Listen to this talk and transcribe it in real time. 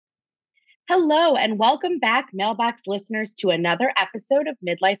Hello, and welcome back, Mailbox listeners, to another episode of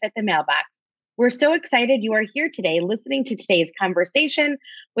Midlife at the Mailbox. We're so excited you are here today listening to today's conversation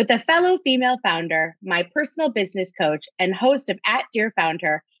with a fellow female founder, my personal business coach, and host of At Dear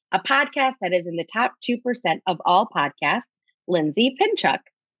Founder, a podcast that is in the top 2% of all podcasts, Lindsay Pinchuk.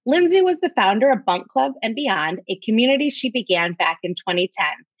 Lindsay was the founder of Bunk Club and Beyond, a community she began back in 2010,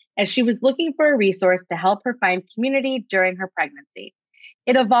 as she was looking for a resource to help her find community during her pregnancy.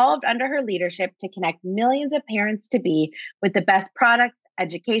 It evolved under her leadership to connect millions of parents-to-be with the best products,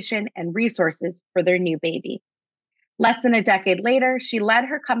 education, and resources for their new baby. Less than a decade later, she led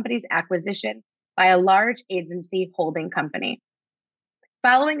her company's acquisition by a large agency holding company.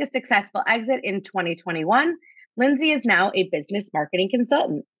 Following a successful exit in 2021, Lindsay is now a business marketing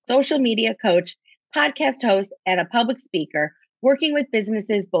consultant, social media coach, podcast host, and a public speaker, working with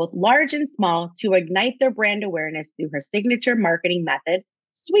businesses both large and small to ignite their brand awareness through her signature marketing method,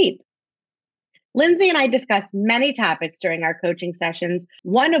 Sweep. Lindsay and I discussed many topics during our coaching sessions,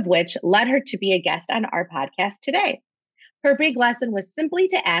 one of which led her to be a guest on our podcast today. Her big lesson was simply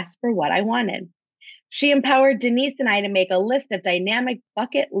to ask for what I wanted. She empowered Denise and I to make a list of dynamic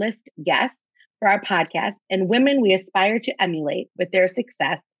bucket list guests for our podcast and women we aspire to emulate with their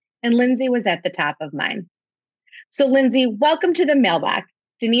success, and Lindsay was at the top of mine. So Lindsay, welcome to the Mailbox.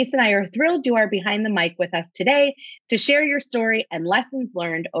 Denise and I are thrilled you are behind the mic with us today to share your story and lessons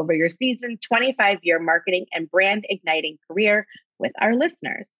learned over your seasoned 25-year marketing and brand igniting career with our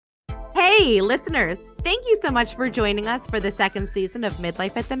listeners. Hey, listeners. Thank you so much for joining us for the second season of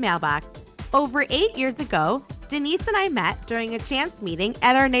Midlife at the Mailbox. Over 8 years ago, Denise and I met during a chance meeting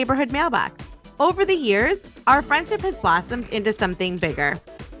at our neighborhood mailbox. Over the years, our friendship has blossomed into something bigger.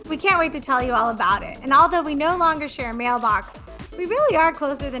 We can't wait to tell you all about it. And although we no longer share a mailbox, we really are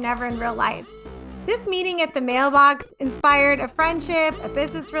closer than ever in real life. This meeting at the mailbox inspired a friendship, a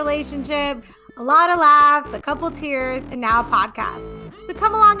business relationship, a lot of laughs, a couple tears, and now a podcast. So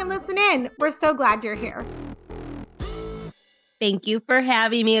come along and listen in. We're so glad you're here. Thank you for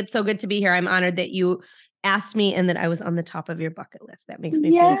having me. It's so good to be here. I'm honored that you asked me and that I was on the top of your bucket list. That makes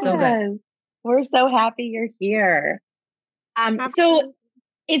me feel so good. We're so happy you're here. So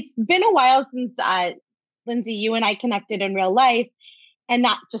it's been a while since Lindsay, you and I connected in real life and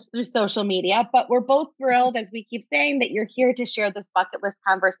not just through social media, but we're both thrilled, as we keep saying, that you're here to share this bucket list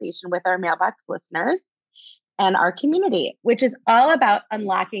conversation with our mailbox listeners and our community, which is all about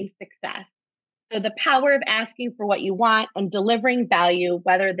unlocking success. So the power of asking for what you want and delivering value,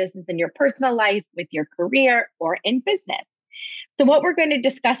 whether this is in your personal life, with your career, or in business. So what we're going to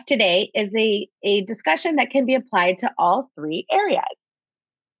discuss today is a discussion that can be applied to all three areas.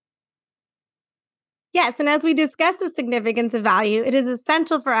 Yes, and as we discuss the significance of value, it is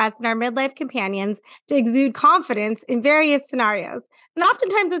essential for us and our midlife companions to exude confidence in various scenarios. And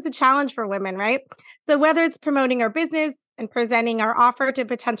oftentimes it's a challenge for women, right? So whether it's promoting our business and presenting our offer to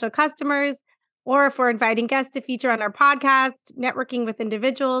potential customers, or if we're inviting guests to feature on our podcast, networking with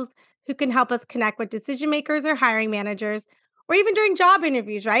individuals who can help us connect with decision makers or hiring managers, or even during job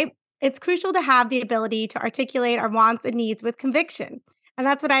interviews, right? It's crucial to have the ability to articulate our wants and needs with conviction. And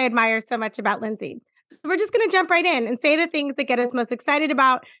that's what I admire so much about Lindsay. So we're just going to jump right in and say the things that get us most excited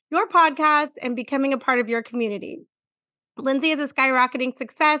about your podcast and becoming a part of your community. Lindsay is a skyrocketing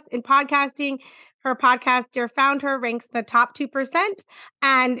success in podcasting. Her podcast, Dear Founder, ranks in the top 2%.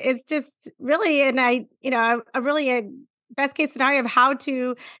 And it's just really a best case scenario of how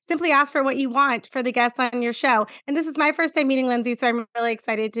to simply ask for what you want for the guests on your show. And this is my first time meeting Lindsay, so I'm really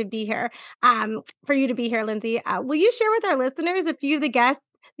excited to be here, for you to be here, Lindsay. Will you share with our listeners a few of the guests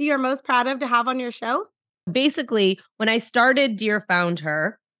that you're most proud of to have on your show? Basically, when I started Dear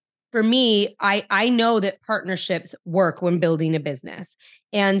Founder, for me, I know that partnerships work when building a business.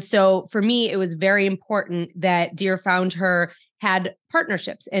 And so for me, it was very important that Dear Founder had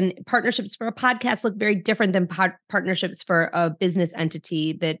partnerships, and partnerships for a podcast look very different than partnerships for a business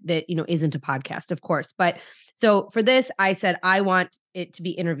entity that isn't a podcast, of course. But so for this, I said, I want it to be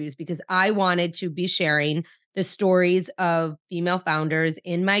interviews because I wanted to be sharing the stories of female founders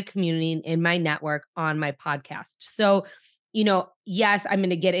in my community and in my network on my podcast. So, yes, I'm going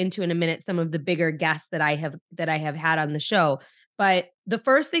to get into in a minute some of the bigger guests that I have had on the show. But the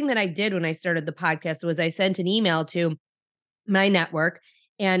first thing that I did when I started the podcast was I sent an email to my network,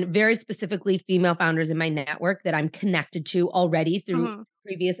 and very specifically female founders in my network that I'm connected to already through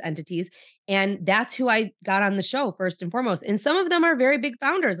previous entities. And that's who I got on the show first and foremost. And some of them are very big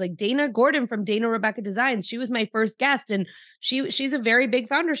founders, like Dana Gordon from Dana Rebecca Designs. She was my first guest, and she's a very big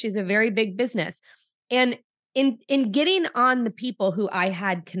founder. She's a very big business. And in getting on the people who I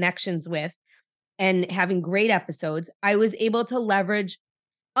had connections with and having great episodes, I was able to leverage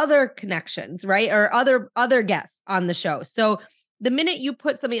other connections, right? Or other guests on the show. So the minute you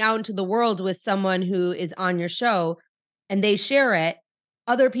put something out into the world with someone who is on your show and they share it,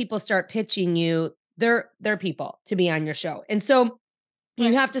 other people start pitching you their people to be on your show. And so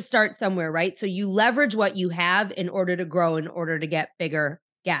you have to start somewhere, right? So you leverage what you have in order to grow, in order to get bigger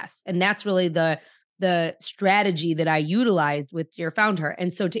guests. And that's really the strategy that I utilized with Dear Founder.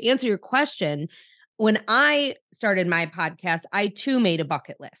 And so to answer your question, when I started my podcast, I too made a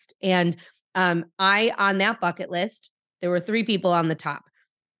bucket list. And I on that bucket list, there were 3 people on the top: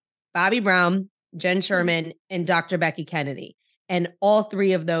 Bobby Brown, Jen Sherman, and Dr. Becky Kennedy. And all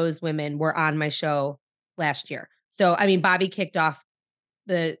 3 of those women were on my show last year. So, I mean, Bobby kicked off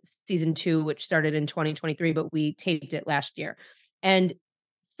the season 2, which started in 2023, but we taped it last year. And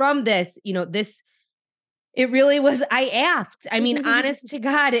from this, it really was, I asked, I mean, honest to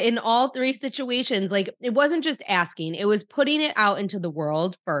God, in all 3 situations, like it wasn't just asking, it was putting it out into the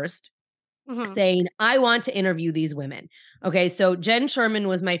world first, saying, I want to interview these women. Okay. So Jen Sherman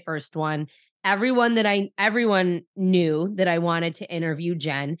was my first one. Everyone knew that I wanted to interview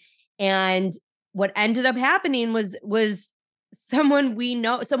Jen. And what ended up happening was someone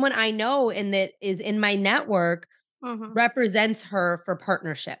I know and that is in my network represents her for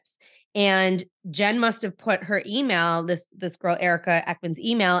partnerships. And Jen must have put her email, this girl, Erica Ekman's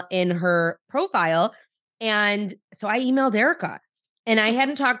email, in her profile. And so I emailed Erica, and I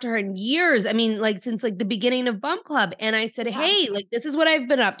hadn't talked to her in years. I mean, like since like the beginning of Bump Club. And I said, hey, like this is what I've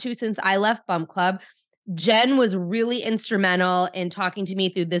been up to since I left Bump Club. Jen was really instrumental in talking to me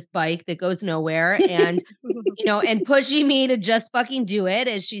through this bike that goes nowhere and, and pushing me to just fucking do it,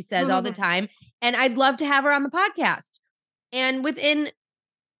 as she says all the time. And I'd love to have her on the podcast. And within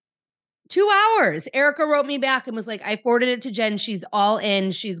 2 hours, Erica wrote me back and was like, I forwarded it to Jen. She's all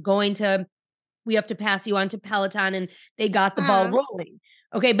in. We have to pass you on to Peloton. And they got the ball rolling.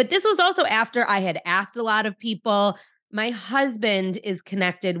 Okay. But this was also after I had asked a lot of people. My husband is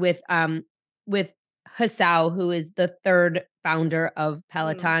connected with Hassau, who is the 3rd founder of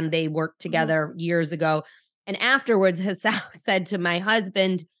Peloton. They worked together years ago. And afterwards, Hassau said to my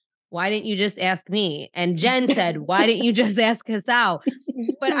husband, why didn't you just ask me? And Jen said, why didn't you just ask Hassau?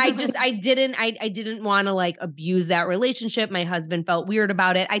 But I didn't want to like abuse that relationship. My husband felt weird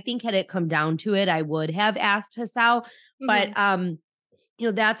about it. I think had it come down to it, I would have asked Hassau. But,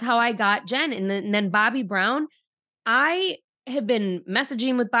 that's how I got Jen. And then Bobby Brown, I have been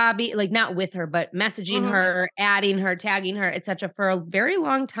messaging with Bobby, like not with her, but messaging her, adding her, tagging her, etc., for a very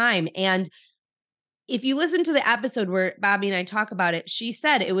long time. And if you listen to the episode where Bobby and I talk about it, she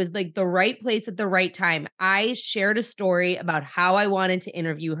said it was like the right place at the right time. I shared a story about how I wanted to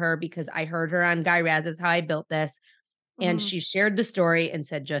interview her because I heard her on Guy Raz's How I Built This. And she shared the story and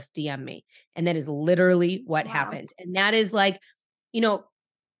said, just DM me. And that is literally what happened. And that is like,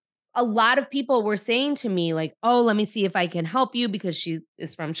 a lot of people were saying to me like, oh, let me see if I can help you because she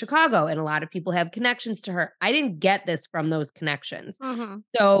is from Chicago. And a lot of people have connections to her. I didn't get this from those connections.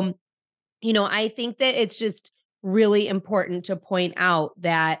 So, I think that it's just really important to point out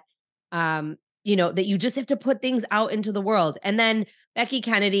that, that you just have to put things out into the world. And then Becky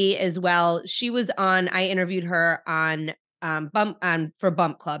Kennedy as well. She was I interviewed her on for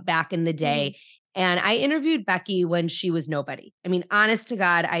Bump Club back in the day. And I interviewed Becky when she was nobody. I mean, honest to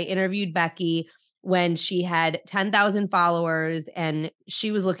God, I interviewed Becky when she had 10,000 followers and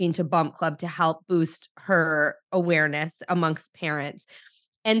she was looking to Bump Club to help boost her awareness amongst parents.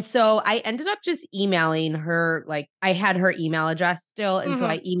 And so I ended up just emailing her, like I had her email address still. And so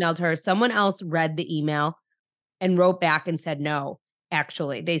I emailed her. Someone else read the email and wrote back and said, no,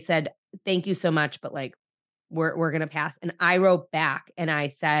 actually, they said, thank you so much, but like, we're going to pass. And I wrote back and I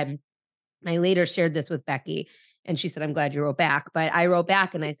said, and I later shared this with Becky and she said, I'm glad you wrote back. But I wrote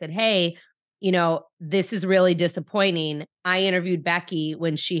back and I said, hey, this is really disappointing. I interviewed Becky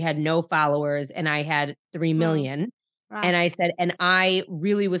when she had no followers and I had 3 million. Wow. And I said, and I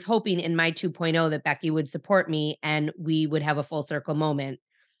really was hoping in my 2.0 that Becky would support me and we would have a full circle moment.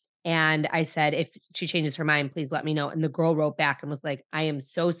 And I said, if she changes her mind, please let me know. And the girl wrote back and was like, I am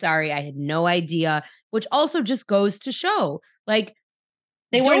so sorry. I had no idea, which also just goes to show like,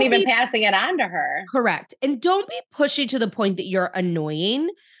 they weren't even passing it on to her. Correct. And don't be pushy to the point that you're annoying.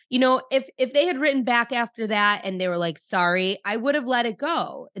 If they had written back after that and they were like, sorry, I would have let it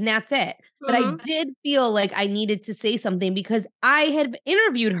go. And that's it. But I did feel like I needed to say something because I had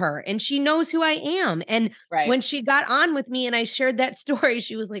interviewed her and she knows who I am. And when she got on with me and I shared that story,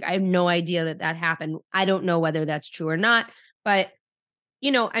 she was like, I have no idea that happened. I don't know whether that's true or not. But,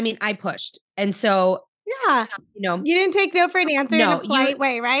 I pushed. And so yeah. You didn't take no for an answer in a polite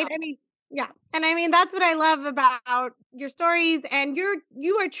way, right? I mean, Yeah. And I mean, that's what I love about your stories. And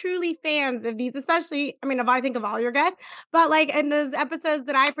you are truly fans of these, especially, I mean, if I think of all your guests, but like in those episodes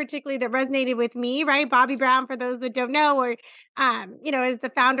that I particularly that resonated with me, right? Bobby Brown, for those that don't know, or is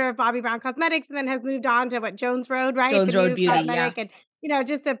the founder of Bobby Brown Cosmetics and then has moved on to what Jones Road, right? The Jones Road new Beauty, yeah. cosmetic and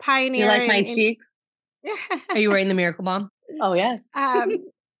just a Do you pioneer like my in cheeks? Are you wearing the Miracle Bomb? Oh, yes. um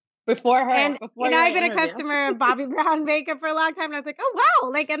Before And, your I've been a interview. customer of Bobbi Brown makeup for a long time, and I was like, "Oh, wow."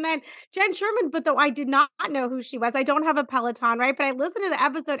 Like, and then Jen Sherman, but though I did not know who she was. I don't have a Peloton, right? But I listened to the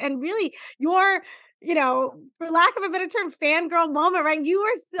episode and really your, for lack of a better term, fangirl moment, right? You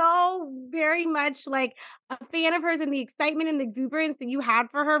were so very much like a fan of hers, and the excitement and the exuberance that you had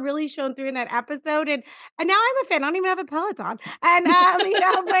for her really shone through in that episode. And now I'm a fan. I don't even have a Peloton. And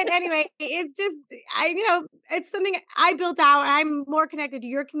but anyway, it's just it's something I built out. I'm more connected to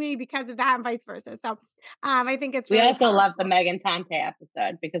your community because of that and vice versa. So I think it's we really also powerful. love the Megan Tante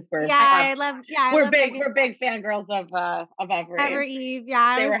episode because we're I love we're big fangirls of Ever Eve.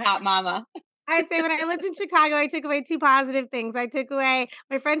 Yeah. They were hot mama. I say when I lived in Chicago, I took away 2 positive things. I took away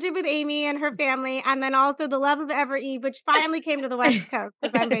my friendship with Amy and her family, and then also the love of Ever Eve, which finally came to the West Coast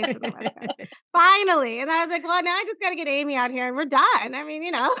because I'm based in the West Coast. Finally. And I was like, well, now I just got to get Amy out here and we're done. I mean,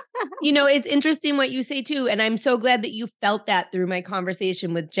 It's interesting what you say too. And I'm so glad that you felt that through my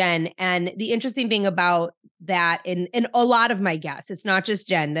conversation with Jen. And the interesting thing about that, and a lot of my guests, it's not just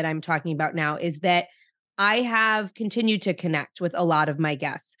Jen that I'm talking about now, is that I have continued to connect with a lot of my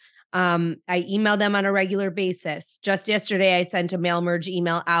guests. I email them on a regular basis. Just yesterday, I sent a mail merge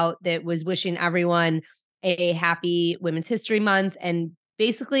email out that was wishing everyone a happy Women's History Month. And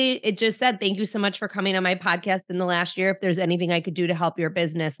basically, it just said, thank you so much for coming on my podcast in the last year. If there's anything I could do to help your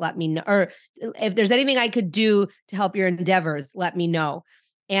business, let me know. Or if there's anything I could do to help your endeavors, let me know.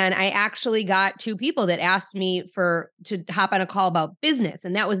 And I actually got 2 people that asked me to hop on a call about business.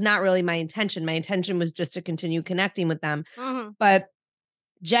 And that was not really my intention. My intention was just to continue connecting with them. Mm-hmm. But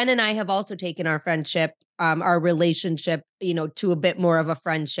Jen and I have also taken our friendship, our relationship, to a bit more of a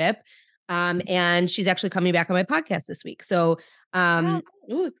friendship. And she's actually coming back on my podcast this week. So, Ooh,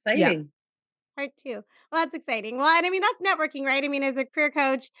 exciting. Yeah. Part 2. Well, that's exciting. Well, and I mean, that's networking, right? I mean, as a career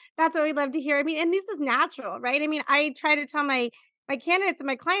coach, that's what we love to hear. I mean, and this is natural, right? I mean, I try to tell my candidates and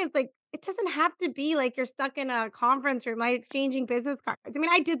my clients, like, it doesn't have to be like you're stuck in a conference room, like exchanging business cards. I mean,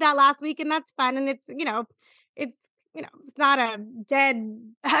 I did that last week and that's fun. And it's, it's, it's not a dead,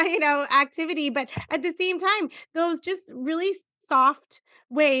 activity, but at the same time, those just really soft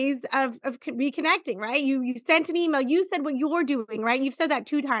ways of reconnecting, right? You sent an email, you said what you're doing, right? You've said that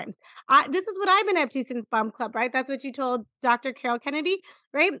 2 times. This is what I've been up to since Bum Club, right? That's what you told Dr. Carol Kennedy,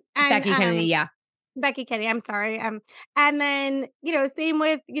 right? And Becky Kennedy, yeah. Becky Kennedy, I'm sorry. And then, same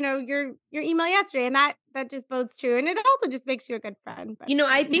with, your email yesterday, and that just bodes true. And it also just makes you a good friend. But,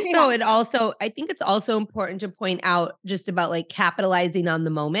 I think though I think it's also important to point out just about like capitalizing on the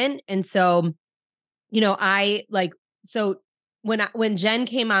moment. And so, when Jen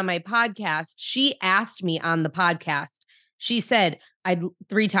came on my podcast, she asked me on the podcast, she said,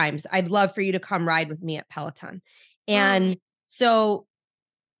 3 times, I'd love for you to come ride with me at Peloton. And so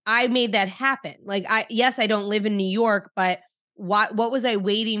I made that happen. Like, yes, I don't live in New York, but what was I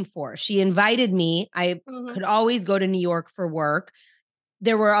waiting for? She invited me. I could always go to New York for work.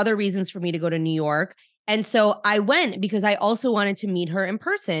 There were other reasons for me to go to New York. And so I went because I also wanted to meet her in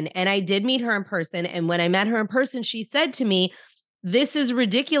person. And I did meet her in person. And when I met her in person, she said to me, this is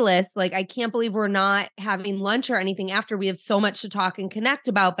ridiculous. Like, I can't believe we're not having lunch or anything after. We have so much to talk and connect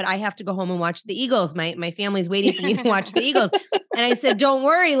about, but I have to go home and watch the Eagles. My family's waiting for me to watch the Eagles. And I said, don't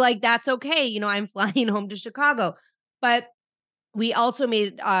worry, like, that's okay. I'm flying home to Chicago. But we also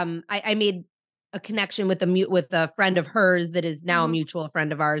made, I made a connection with a friend of hers that is now a mutual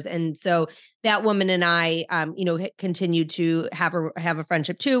friend of ours. And so that woman and I, continue to have a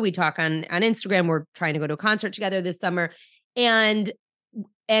friendship too. We talk on Instagram. We're trying to go to a concert together this summer. And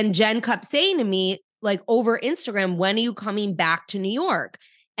Jen kept saying to me, like, over Instagram, when are you coming back to New York?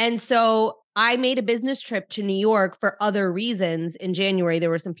 And so I made a business trip to New York for other reasons in January. There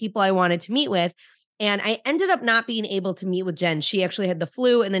were some people I wanted to meet with, and I ended up not being able to meet with Jen. She actually had the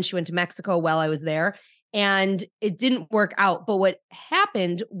flu, and then she went to Mexico while I was there, and it didn't work out. But what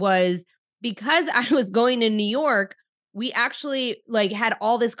happened was, because I was going to New York, we actually had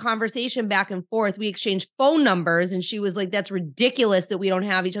all this conversation back and forth. We exchanged phone numbers, and she was like, that's ridiculous that we don't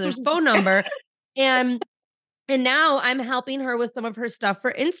have each other's phone number. And now I'm helping her with some of her stuff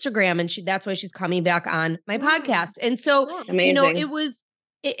for Instagram. And that's why she's coming back on my podcast. And so, amazing.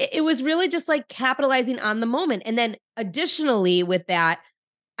 It was really just like capitalizing on the moment. And then additionally with that,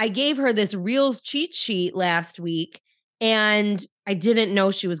 I gave her this Reels cheat sheet last week. And I didn't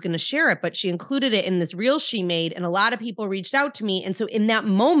know she was going to share it, but she included it in this reel she made. And a lot of people reached out to me. And so in that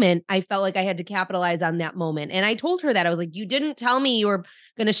moment, I felt like I had to capitalize on that moment. And I told her that. I was like, you didn't tell me you were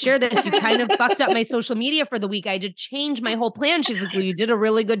going to share this. You kind of fucked up my social media for the week. I had to change my whole plan. She's like, well, you did a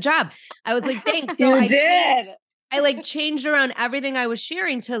really good job. I was like, thanks. So you did. I like changed around everything I was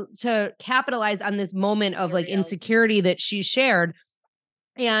sharing to capitalize on this moment of like insecurity that she shared.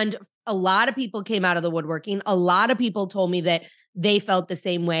 And a lot of people came out of the woodworking. A lot of people told me that they felt the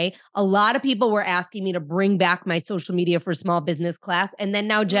same way. A lot of people were asking me to bring back my social media for small business class. And then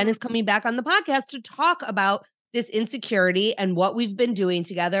now Jen is coming back on the podcast to talk about this insecurity and what we've been doing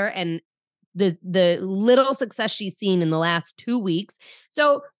together and the little success she's seen in the last 2 weeks.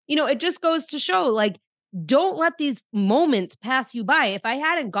 So, it just goes to show, like, don't let these moments pass you by. If I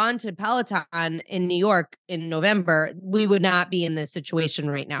hadn't gone to Peloton in New York in November, we would not be in this situation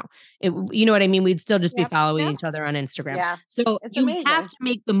right now. You know what I mean? We'd still just be following each other on Instagram. Yeah. So you have to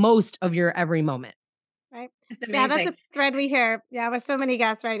make the most of your every moment. Right. Yeah, that's a thread we hear. Yeah, with so many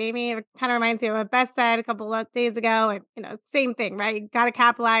guests, right, Amy? It kind of reminds me of what Beth said a couple of days ago. And, same thing, right? You got to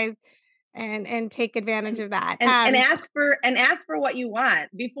capitalize and take advantage of that. And ask for what you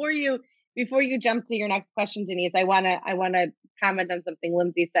want. Before you jump to your next question, Denise, I wanna comment on something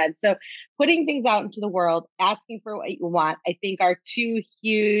Lindsay said. So putting things out into the world, asking for what you want, I think are two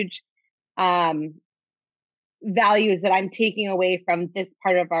huge values that I'm taking away from this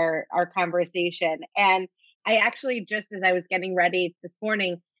part of our conversation. And I actually, just as I was getting ready this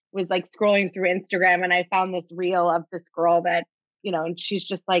morning, was like scrolling through Instagram, and I found this reel of this girl that, and she's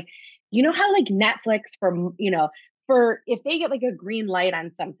just like, how like Netflix for if they get like a green light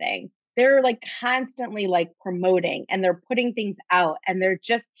on something, they're like constantly like promoting and they're putting things out, and they're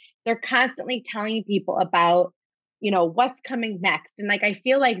constantly telling people about, what's coming next. And like, I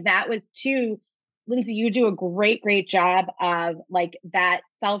feel like that was too, Lindsay, you do a great job of like that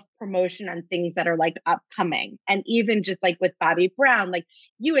self-promotion on things that are like upcoming. And even just like with Bobbi Brown, like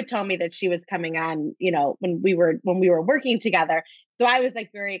you had told me that she was coming on, when we were working together. So I was like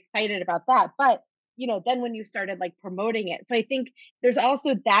very excited about that. But then when you started like promoting it. So I think there's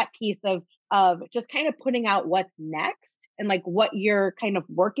also that piece of just kind of putting out what's next and like what you're kind of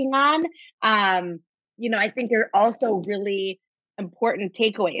working on. I think they're also really important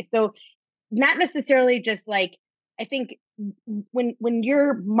takeaways. So not necessarily just like, I think when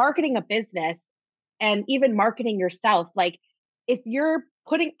you're marketing a business and even marketing yourself, like if you're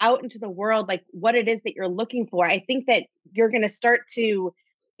putting out into the world, like what it is that you're looking for, I think that you're going to start to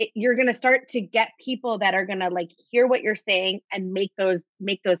get people that are going to like hear what you're saying and make those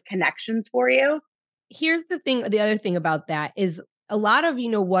connections for you. Here's the thing. The other thing about that is a lot of,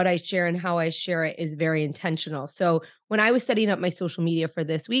 what I share and how I share it is very intentional. So when I was setting up my social media for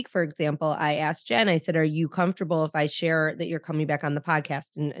this week, for example, I asked Jen, I said, are you comfortable if I share that you're coming back on the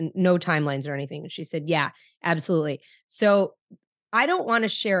podcast and no timelines or anything? And she said, yeah, absolutely. So I don't want to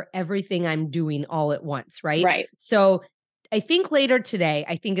share everything I'm doing all at once. Right. Right. So I think it's later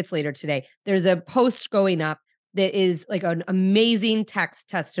today, there's a post going up that is like an amazing text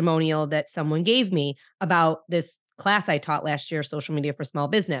testimonial that someone gave me about this class I taught last year, Social Media for Small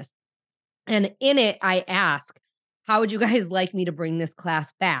Business. And in it, I ask, how would you guys like me to bring this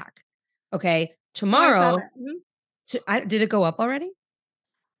class back? Okay. Tomorrow, did it go up already?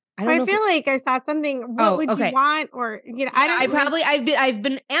 I feel like I saw something. What would you want? Or, I've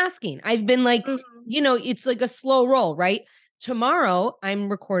been asking. I've been like, it's like a slow roll, right? Tomorrow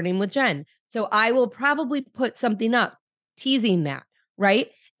I'm recording with Jen. So I will probably put something up teasing that, right?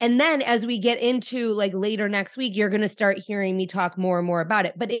 And then as we get into like later next week, you're going to start hearing me talk more and more about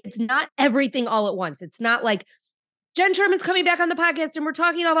it. But it's not everything all at once. It's not like Jen Sherman's coming back on the podcast and we're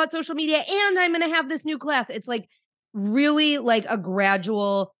talking all about social media and I'm going to have this new class. It's like really like a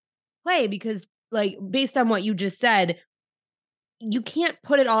gradual play, because like based on what you just said, you can't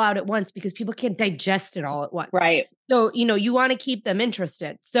put it all out at once because people can't digest it all at once. Right. So, you want to keep them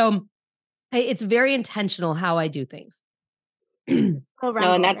interested. So it's very intentional how I do things. And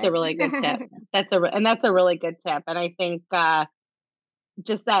that's a really good tip. That's a really good tip. And I think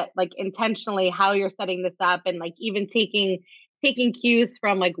just that like intentionally how you're setting this up and like even taking cues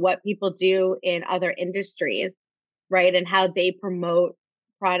from like what people do in other industries, right? And how they promote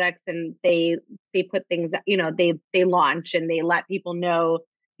products and they put things, they launch and they let people know,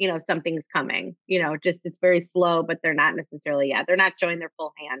 something's coming, just it's very slow, but they're not necessarily, they're not showing their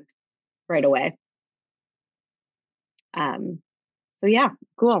full hand right away. So yeah,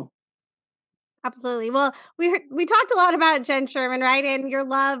 cool. Absolutely. Well, we talked a lot about Jen Sherman, right? And your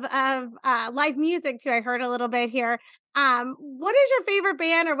love of live music too. I heard a little bit here. What is your favorite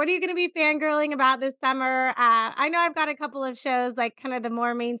band or what are you going to be fangirling about this summer? I know I've got a couple of shows, like kind of the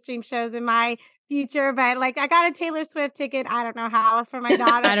more mainstream shows in my future, but like I got a Taylor Swift ticket. I don't know how for my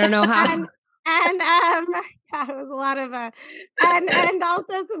daughter. I don't know how. And yeah, it was a lot of and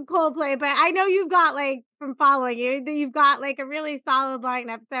also some Coldplay. But I know you've got like from following you that you've got like a really solid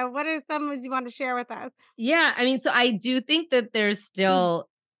lineup. So what are some ones you want to share with us? Yeah, I mean, so I do think that there's still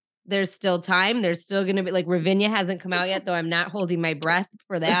time. There's still gonna be like Ravinia hasn't come out yet, though I'm not holding my breath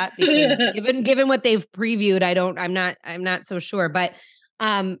for that because given what they've previewed, I'm not so sure. But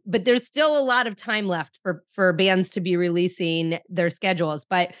there's still a lot of time left for bands to be releasing their schedules.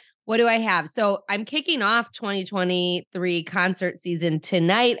 But what do I have? So I'm kicking off 2023 concert season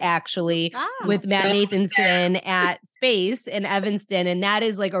tonight, actually, with Matt Nathanson at Space in Evanston. And that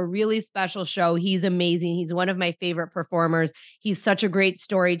is like a really special show. He's amazing. He's one of my favorite performers. He's such a great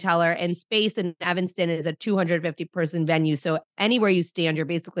storyteller. And Space in Evanston is a 250 person venue. So anywhere you stand, you're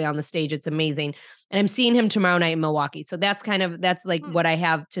basically on the stage. It's amazing. And I'm seeing him tomorrow night in Milwaukee. So that's like what I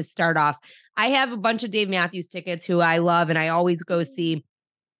have to start off. I have a bunch of Dave Matthews tickets who I love, and I always go see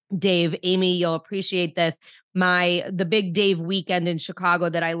Dave. Amy, you'll appreciate this. The big Dave weekend in Chicago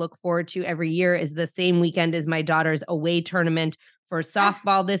that I look forward to every year is the same weekend as my daughter's away tournament for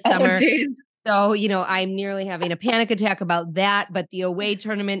softball this summer. So, I'm nearly having a panic attack about that, but the away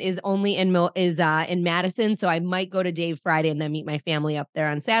tournament is only in Madison. So I might go to Dave Friday and then meet my family up there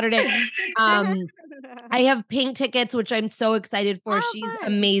on Saturday. I have Pink tickets, which I'm so excited for. She's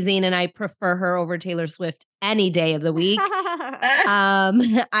amazing, and I prefer her over Taylor Swift any day of the week. I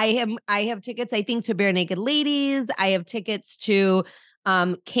have tickets, I think, to Bare Naked Ladies. I have tickets to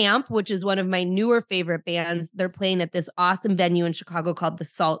Camp, which is one of my newer favorite bands. They're playing at this awesome venue in Chicago called the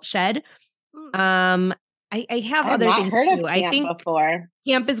Salt Shed. I have other things too. I think before.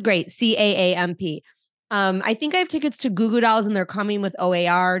 Camp is great. CAAMP. I think I have tickets to Goo Goo Dolls, and they're coming with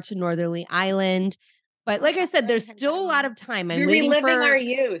OAR to Northerly Island. But like I said, there's still a lot of time. You're reliving our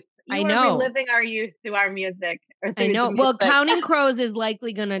youth. I know. Reliving our youth through our music. I know. Well, Counting Crows is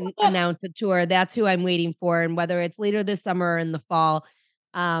likely going to announce a tour. That's who I'm waiting for. And whether it's later this summer or in the fall,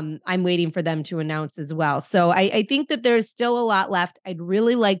 I'm waiting for them to announce as well. So I think that there's still a lot left. I'd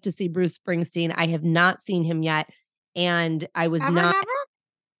really like to see Bruce Springsteen. I have not seen him yet. And I was Never?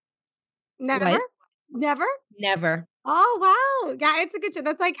 What? Never? Oh, wow. Yeah, it's a good show.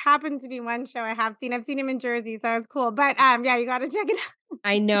 That's like happened to be one show I have seen. I've seen him in Jersey, so it's cool. But yeah, you got to check it out.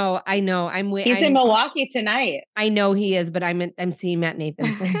 I know. He's in Milwaukee tonight. I know he is, but I'm seeing Matt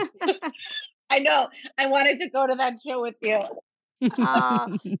Nathanson. I know. I wanted to go to that show with you.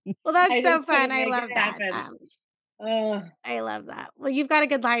 Well, that's so fun. I love that. I love that. Well, you've got a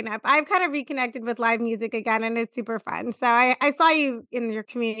good lineup. I've kind of reconnected with live music again, and it's super fun. So I saw you in your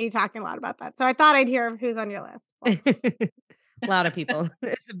community talking a lot about that. So I thought I'd hear who's on your list. A lot of people.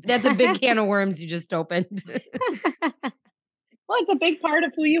 That's a big can of worms you just opened. Well, it's a big part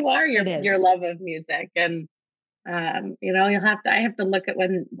of who you are, your love of music. And, I have to look at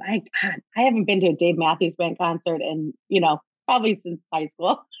when I haven't been to a Dave Matthews Band concert in, probably since high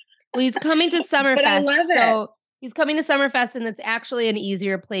school. Well, he's coming to Summerfest. But I love it. He's coming to Summerfest, and it's actually an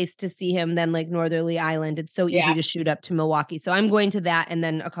easier place to see him than like Northerly Island. It's so easy to shoot up to Milwaukee. So I'm going to that, and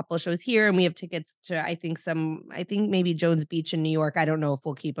then a couple of shows here, and we have tickets to I think maybe Jones Beach in New York. I don't know if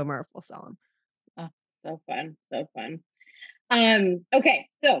we'll keep them or if we'll sell them. Oh, so fun. So fun. Okay.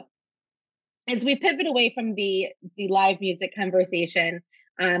 So as we pivot away from the live music conversation,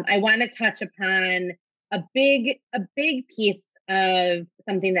 I want to touch upon a big piece of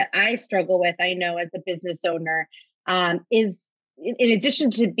something that I struggle with, I know, as a business owner, is in addition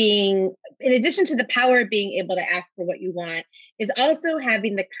to the power of being able to ask for what you want, is also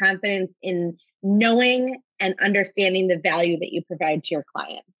having the confidence in knowing and understanding the value that you provide to your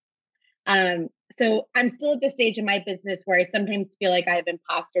clients. So I'm still at the stage in my business where I sometimes feel like I have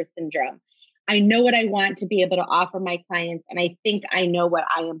imposter syndrome. I know what I want to be able to offer my clients, and I think I know what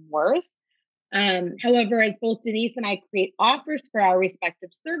I am worth. However, as both Denise and I create offers for our respective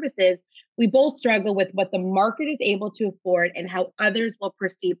services, we both struggle with what the market is able to afford and how others will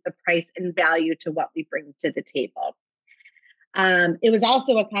perceive the price and value to what we bring to the table. It was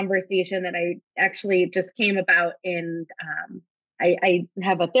also a conversation that I actually just came about in, I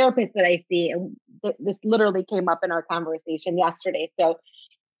have a therapist that I see, and this literally came up in our conversation yesterday. So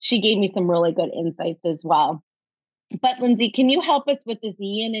she gave me some really good insights as well. But Lindsay, can you help us with this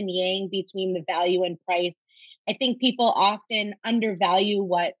yin and yang between the value and price? I think people often undervalue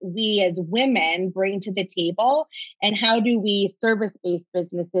what we as women bring to the table, and how do we service-based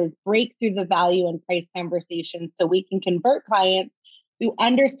businesses break through the value and price conversation so we can convert clients who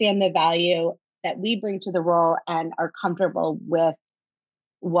understand the value that we bring to the role and are comfortable with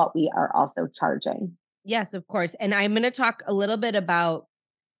what we are also charging. Yes, of course. And I'm going to talk a little bit about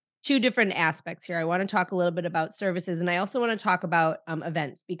two different aspects here. I want to talk a little bit about services, and I also want to talk about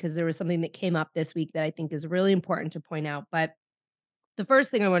events, because there was something that came up this week that I think is really important to point out. But the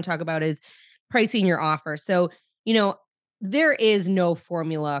first thing I want to talk about is pricing your offer. So, there is no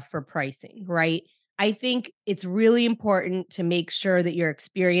formula for pricing, right? I think it's really important to make sure that your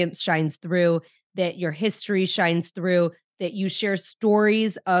experience shines through, that your history shines through, that you share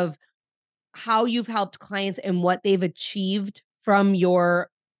stories of how you've helped clients and what they've achieved from your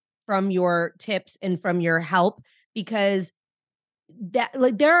tips and from your help, because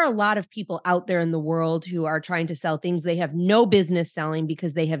there are a lot of people out there in the world who are trying to sell things they have no business selling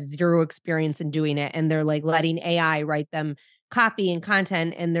because they have zero experience in doing it, and they're like letting AI write them copy and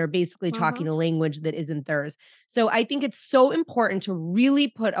content, and they're basically talking a language that isn't theirs. So I think it's so important to really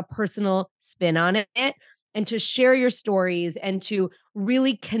put a personal spin on it, and to share your stories, and to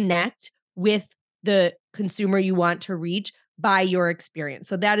really connect with the consumer you want to reach by your experience.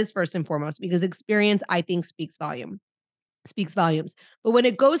 So that is first and foremost, because experience, I think, speaks volumes. But when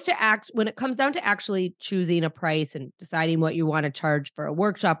it comes down to actually choosing a price and deciding what you want to charge for a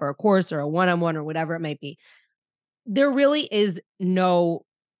workshop or a course or a one-on-one or whatever it might be, there really is no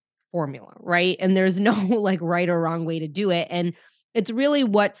formula, right? And there's no like right or wrong way to do it. And it's really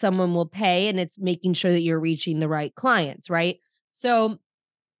what someone will pay, and it's making sure that you're reaching the right clients, right? So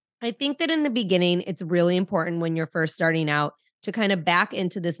I think that in the beginning, it's really important when you're first starting out to kind of back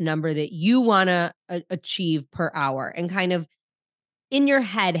into this number that you want to achieve per hour, and kind of in your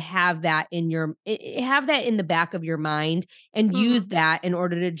head have that have that in the back of your mind, and use that in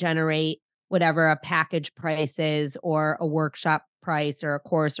order to generate whatever a package price is, or a workshop price, or a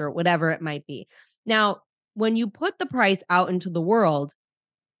course, or whatever it might be. Now, when you put the price out into the world,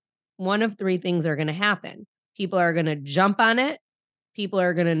 one of three things are going to happen. People are going to jump on it, people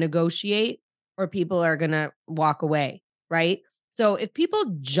are going to negotiate, or people are going to walk away, right? So if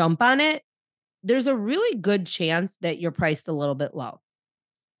people jump on it, there's a really good chance that you're priced a little bit low.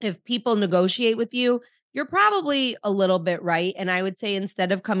 If people negotiate with you, you're probably a little bit right. And I would say,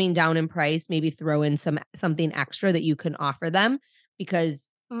 instead of coming down in price, maybe throw in something extra that you can offer them, because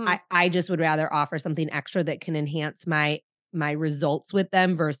I just would rather offer something extra that can enhance my results with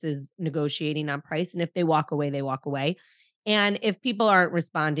them versus negotiating on price. And if they walk away, they walk away. And if people aren't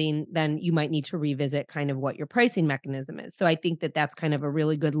responding, then you might need to revisit kind of what your pricing mechanism is. So I think that that's kind of a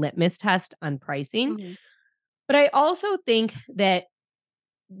really good litmus test on pricing. But I also think that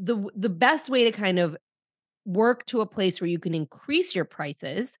the best way to kind of work to a place where you can increase your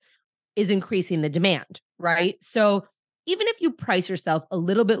prices is increasing the demand, right? So even if you price yourself a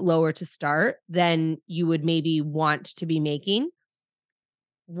little bit lower to start than you would maybe want to be making,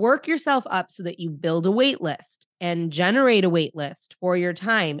 work yourself up so that you build a wait list and generate a wait list for your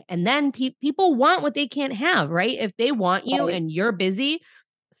time. And then people want what they can't have, right? If they want you and you're busy,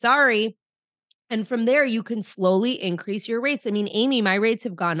 sorry. And from there, you can slowly increase your rates. I mean, Amy, my rates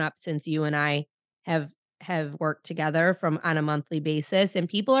have gone up since you and I have worked together on a monthly basis, and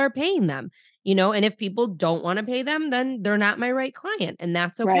people are paying them, and if people don't want to pay them, then they're not my right client, and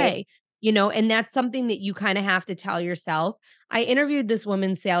that's okay. And that's something that you kind of have to tell yourself. I interviewed this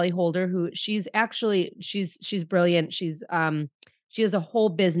woman, Sally Holder, who she's brilliant. She has a whole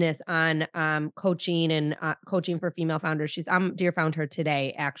business on coaching and coaching for female founders. Dear Found her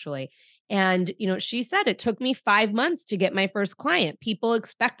today, actually. And, she said, it took me 5 months to get my first client. People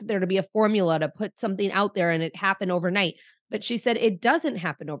expect there to be a formula to put something out there and it happened overnight. But she said it doesn't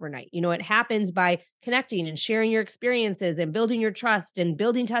happen overnight. It happens by connecting and sharing your experiences and building your trust and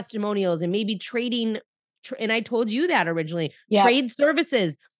building testimonials and maybe trading. And I told you that originally. Trade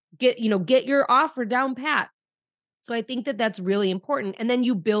services, get your offer down pat. So I think that that's really important. And then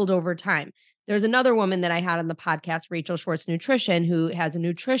you build over time. There's another woman that I had on the podcast, Rachel Schwartz Nutrition, who has a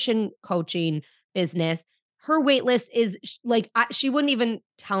nutrition coaching business. Her wait list is she wouldn't even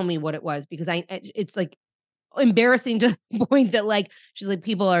tell me what it was, because it's like embarrassing to the point that she's like,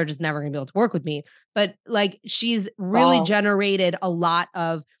 people are just never going to be able to work with me. But she's really generated a lot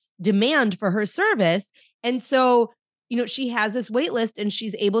of demand for her service. And so, she has this wait list and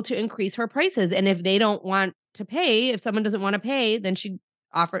she's able to increase her prices. And if they don't want to pay, if someone doesn't want to pay, then she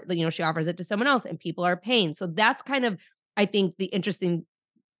offers it to someone else, and people are paying. So that's kind of, I think, the interesting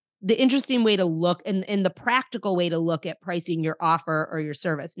way to look, and the practical way to look at pricing your offer or your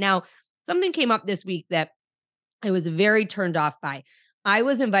service. Now, something came up this week that I was very turned off by. I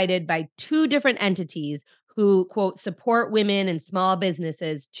was invited by two different entities who, quote, support women and small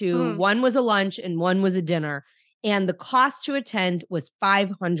businesses to, one was a lunch and one was a dinner. and the cost to attend was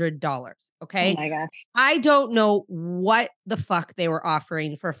 $500. Oh Okay. my gosh. I don't know what the fuck they were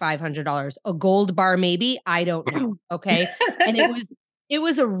offering for $500. A gold bar, maybe. I don't know. Okay. And it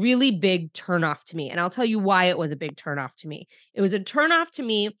was a really big turnoff to me. And I'll tell you why it was a big turnoff to me. It was a turnoff to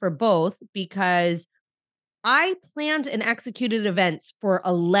me for both because I planned and executed events for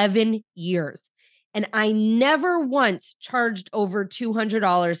 11 years. And I never once charged over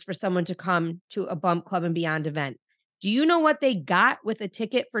 $200 for someone to come to a Bump Club and Beyond event. Do you know what they got with a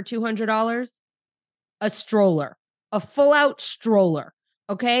ticket for $200? A stroller, a full out stroller.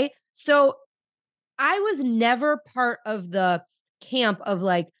 Okay. So I was never part of the camp of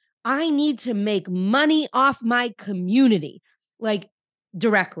like, I need to make money off my community, like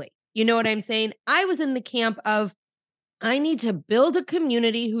directly. You know what I'm saying? I was in the camp of, I need to build a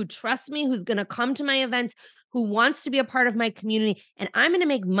community who trusts me, who's going to come to my events, who wants to be a part of my community, and I'm going to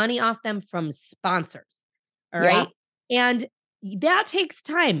make money off them from sponsors. All Yeah. right. And that takes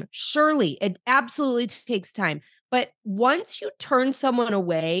time. Surely it absolutely takes time. But once you turn someone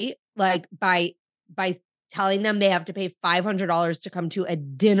away, like by telling them they have to pay $500 to come to a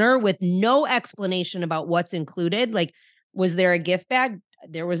dinner with no explanation about what's included, like, was there a gift bag?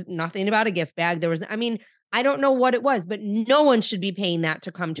 There was nothing about a gift bag. I mean, I don't know what it was, but no one should be paying that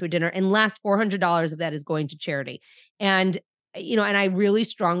to come to a dinner unless $400 of that is going to charity. And, and I really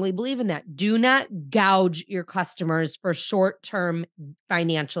strongly believe in that. Do not gouge your customers for short-term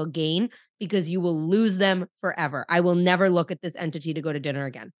financial gain because you will lose them forever. I will never look at this entity to go to dinner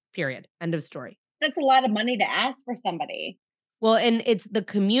again, period. End of story. That's a lot of money to ask for somebody. Well, and it's the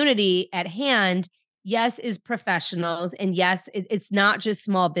community at hand, yes, is professionals. And yes, it's not just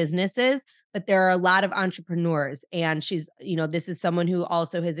small businesses, but there are a lot of entrepreneurs. And this is someone who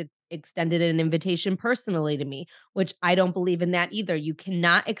also has extended an invitation personally to me, which I don't believe in that either. You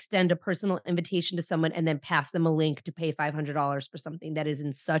cannot extend a personal invitation to someone and then pass them a link to pay $500 for something that is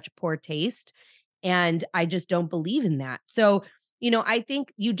in such poor taste. And I just don't believe in that. So, I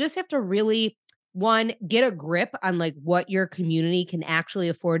think you just have to really get a grip on like what your community can actually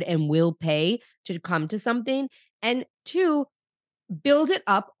afford and will pay to come to something. And two, build it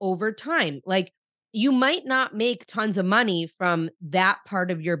up over time. Like you might not make tons of money from that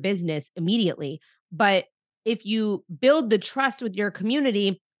part of your business immediately, but if you build the trust with your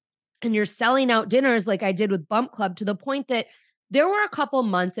community and you're selling out dinners like I did with Bump Club to the point that there were a couple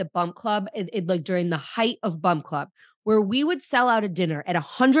months at Bump Club, like during the height of Bump Club, where we would sell out a dinner at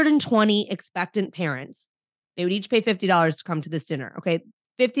 120 expectant parents. They would each pay $50 to come to this dinner. Okay.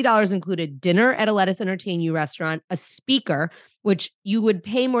 $50 included dinner at a Let Us Entertain You restaurant, a speaker, which you would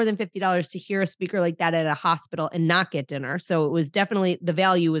pay more than $50 to hear a speaker like that at a hospital and not get dinner. So it was definitely, the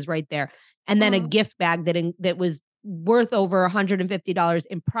value was right there. And then a gift bag that was worth over $150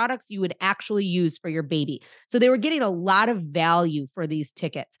 in products you would actually use for your baby. So they were getting a lot of value for these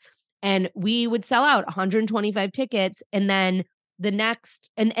tickets. And we would sell out 125 tickets and then the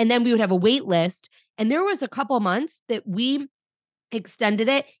next and then we would have a wait list. And there was a couple months that we extended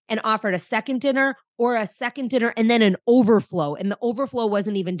it and offered a second dinner and then an overflow. And the overflow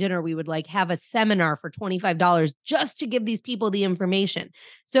wasn't even dinner. We would like have a seminar for $25 just to give these people the information.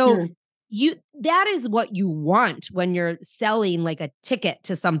 So that is what you want when you're selling like a ticket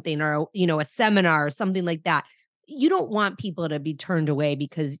to something or, a seminar or something like that. You don't want people to be turned away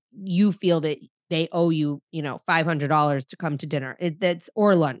because you feel that they owe you, $500 to come to dinner.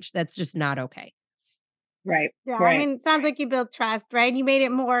 Or lunch. That's just not okay. Right. Yeah. Right. I mean, it sounds like you built trust, right? You made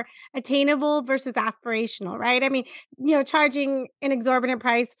it more attainable versus aspirational, right? I mean, charging an exorbitant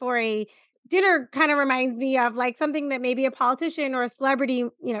price for a dinner kind of reminds me of like something that maybe a politician or a celebrity,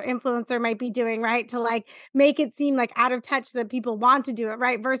 influencer might be doing, right? To like make it seem like out of touch so that people want to do it,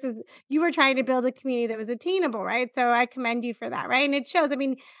 right? Versus you were trying to build a community that was attainable, right? So I commend you for that, right? And it shows. I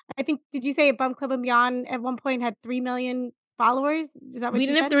mean, I think, did you say Bump Club and Beyond at one point had 3 million followers? Is that what We you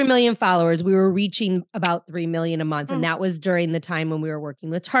didn't have said? 3 million followers. We were reaching about 3 million a month. And that was during the time when we were working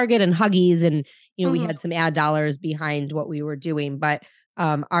with Target and Huggies. And, we had some ad dollars behind what we were doing. But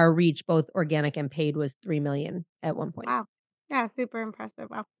our reach, both organic and paid, was 3 million at one point. Wow. Yeah, super impressive.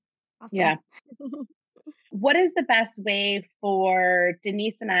 Wow. Awesome. Yeah. What is the best way for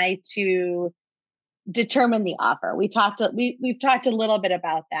Denise and I to determine the offer? We've talked a little bit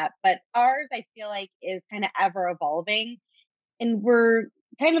about that, but ours, I feel like, is kind of ever evolving, and we're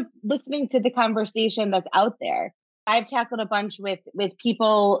kind of listening to the conversation that's out there. I've tackled a bunch with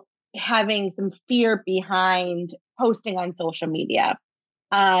people having some fear behind posting on social media,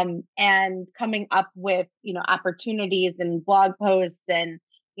 and coming up with, opportunities and blog posts and,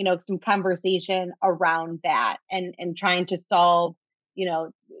 some conversation around that and trying to solve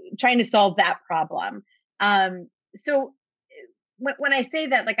that problem. So when I say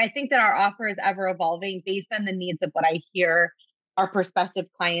that, like, I think that our offer is ever evolving based on the needs of what I hear our prospective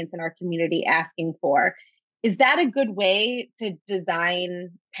clients in our community asking for. Is that a good way to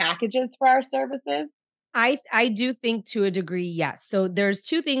design packages for our services? I do think to a degree, yes. So there's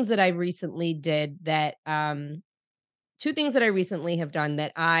two things that I recently have done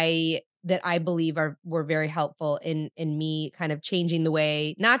that I believe were very helpful in me kind of changing the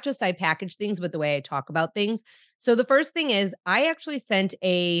way not just I package things, but the way I talk about things. So the first thing is I actually sent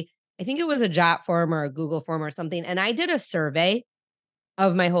I think it was a Jot form or a Google form or something, and I did a survey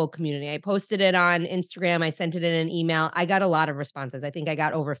of my whole community. I posted it on Instagram, I sent it in an email. I got a lot of responses. I think I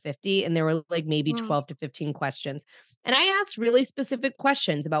got over 50 and there were like maybe Mm. 12 to 15 questions. And I asked really specific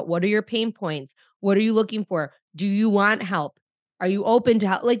questions about what are your pain points? What are you looking for? Do you want help? Are you open to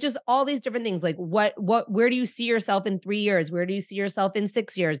help? Like just all these different things. Like where do you see yourself in 3 years? Where do you see yourself in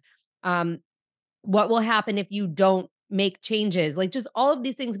 6 years? Um what will happen if you don't make changes? Like just all of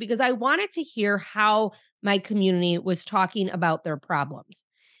these things, because I wanted to hear how my community was talking about their problems.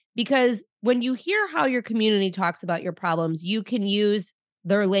 Because when you hear how your community talks about your problems, you can use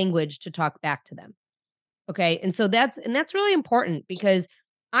their language to talk back to them. Okay. And so that's really important because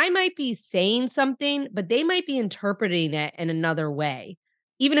I might be saying something, but they might be interpreting it in another way.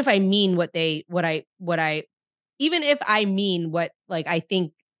 Even if I mean what I even if I mean what like I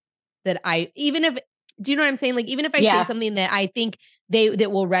think that I even if do you know what I'm saying? Like, even if I say Yeah. something that I think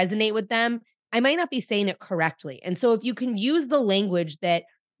that will resonate with them, I might not be saying it correctly. And so if you can use the language that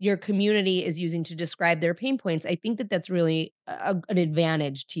your community is using to describe their pain points, I think that that's really an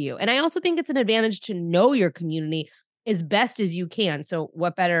advantage to you. And I also think it's an advantage to know your community as best as you can. So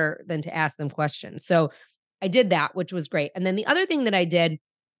what better than to ask them questions? So I did that, which was great. And then the other thing that I did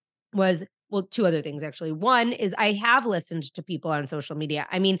was well, two other things actually. One is I have listened to people on social media.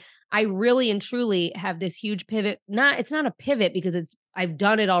 I mean, I really and truly have this huge pivot. It's not a pivot because I've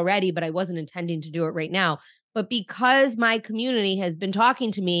done it already, but I wasn't intending to do it right now. But because my community has been talking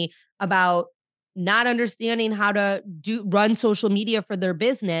to me about not understanding how to run social media for their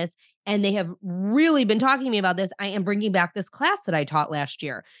business, and they have really been talking to me about this, I am bringing back this class that I taught last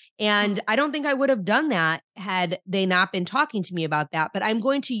year. And I don't think I would have done that had they not been talking to me about that. But I'm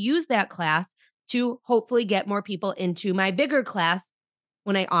going to use that class to hopefully get more people into my bigger class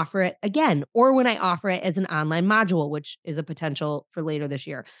when I offer it again, or when I offer it as an online module, which is a potential for later this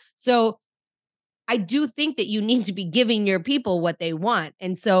year. So I do think that you need to be giving your people what they want.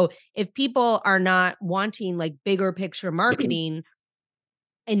 And so if people are not wanting like bigger picture marketing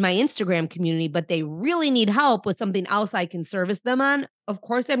in my Instagram community, but they really need help with something else I can service them on, of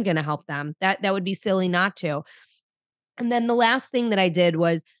course I'm going to help them. That would be silly not to. And then the last thing that I did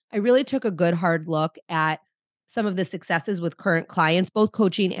was I really took a good hard look at some of the successes with current clients, both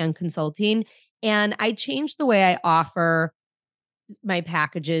coaching and consulting, and I changed the way I offer my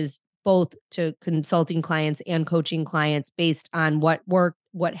packages both to consulting clients and coaching clients based on what worked,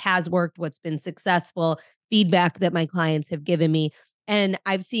 what has worked, what's been successful, feedback that my clients have given me. And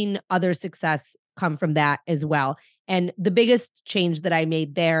I've seen other success come from that as well. And the biggest change that I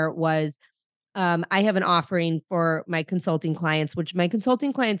made there was I have an offering for my consulting clients, which my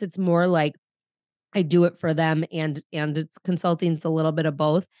consulting clients, it's more like I do it for them and it's consulting, it's a little bit of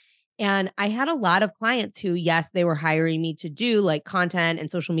both. And I had a lot of clients who, yes, they were hiring me to do like content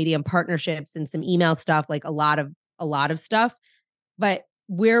and social media and partnerships and some email stuff, like a lot of stuff. But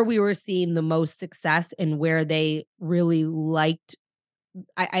where we were seeing the most success and where they really liked,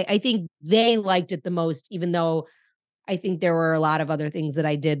 I think they liked it the most, even though I think there were a lot of other things that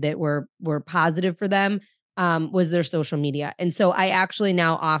I did that were positive for them, was their social media. And so I actually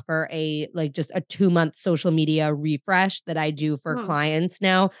now offer just a 2-month social media refresh that I do for Mm. clients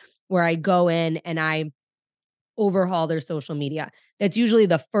now, where I go in and I overhaul their social media. That's usually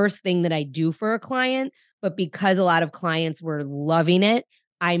the first thing that I do for a client, but because a lot of clients were loving it,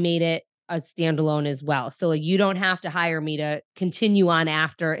 I made it a standalone as well. So like you don't have to hire me to continue on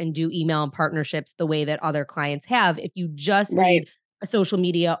after and do email and partnerships the way that other clients have. If you just Right. need a social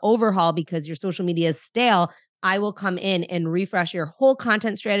media overhaul because your social media is stale, I will come in and refresh your whole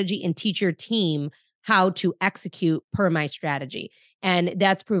content strategy and teach your team how to execute per my strategy. And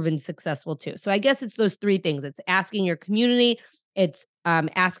that's proven successful too. So I guess it's those three things. It's asking your community, it's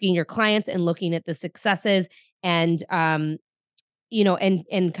asking your clients and looking at the successes and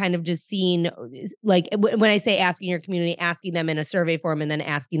and kind of just seeing like when I say asking your community, asking them in a survey form and then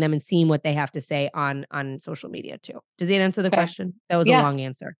asking them and seeing what they have to say on social media too. Does that answer the Okay. question? That was a Yeah. long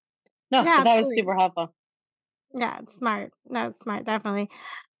answer. No, Yeah, but that was absolutely. super helpful. Yeah, it's smart. No, it's smart, definitely.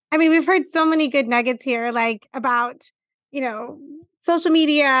 I mean, we've heard so many good nuggets here, like about social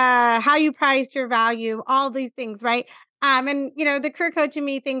media, how you price your value, all these things, right? And the career coach in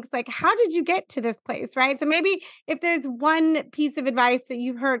me thinks like, how did you get to this place, right? So maybe if there's one piece of advice that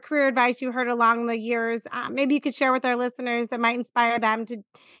you've heard, career advice you heard along the years, maybe you could share with our listeners that might inspire them to,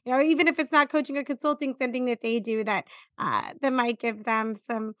 even if it's not coaching or consulting, something that they do that might give them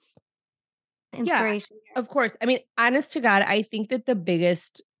some Yeah, inspiration. of course. I mean, honest to God, I think that the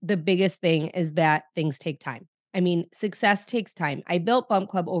biggest thing is that things take time. I mean, success takes time. I built Bump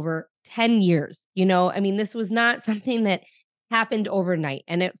Club over 10 years, I mean, this was not something that happened overnight.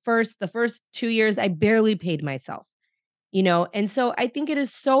 And at first, the first 2 years, I barely paid myself. And so I think it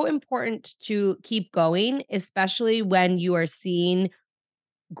is so important to keep going, especially when you are seeing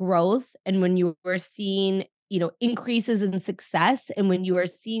growth and when you are seeing, increases in success and when you are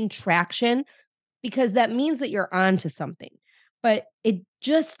seeing traction, because that means that you're on to something. But it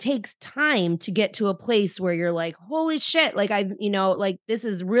just takes time to get to a place where you're like, holy shit, like like this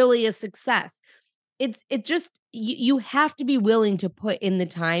is really a success. It just you have to be willing to put in the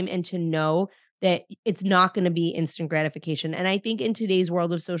time and to know that it's not going to be instant gratification. And I think in today's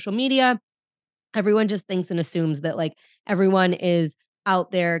world of social media, everyone just thinks and assumes that like everyone is out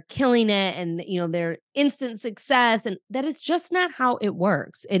there killing it and their instant success, and that is just not how it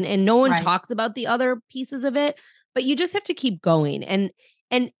works. And no one Right. talks about the other pieces of it, but you just have to keep going. And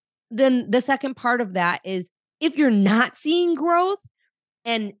then the second part of that is, if you're not seeing growth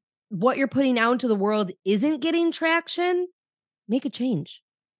and what you're putting out into the world isn't getting traction, make a change.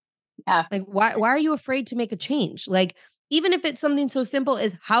 Yeah. Like why are you afraid to make a change? Like, even if it's something so simple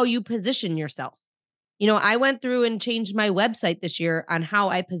as how you position yourself. I went through and changed my website this year on how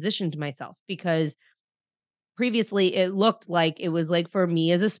I positioned myself, because previously it looked like it was like for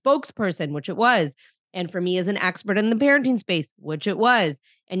me as a spokesperson, which it was, and for me as an expert in the parenting space, which it was.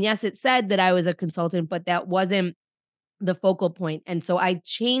 And yes, it said that I was a consultant, but that wasn't the focal point. And so I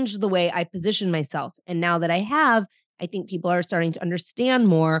changed the way I position myself. And now that I have, I think people are starting to understand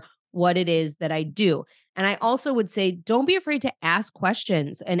more what it is that I do. And I also would say, don't be afraid to ask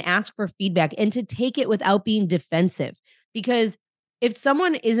questions and ask for feedback and to take it without being defensive. Because if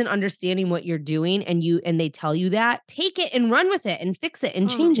someone isn't understanding what you're doing and they tell you that, take it and run with it and fix it and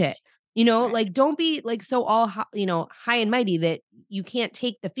change it. Right. Like, don't be like so all high and mighty that you can't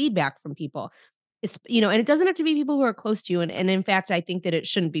take the feedback from people. And it doesn't have to be people who are close to you. And in fact, I think that it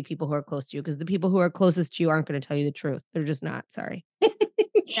shouldn't be people who are close to you, because the people who are closest to you aren't going to tell you the truth. They're just not. Sorry.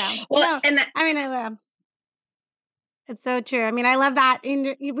 Yeah. Well, No, and I mean, I love it's so true. I mean, I love that.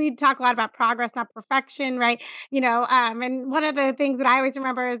 We talk a lot about progress, not perfection, right? And one of the things that I always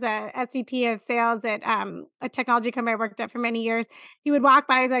remember as a SVP of sales at a technology company I worked at for many years, he would walk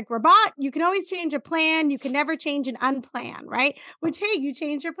by, he's like, Rabat, you can always change a plan. You can never change an unplan, right? Which, hey, you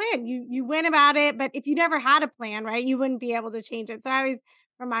changed your plan. You went about it. But if you never had a plan, right, you wouldn't be able to change it. So I always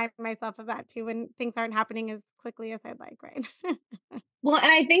remind myself of that too when things aren't happening as quickly as I'd like, right? well,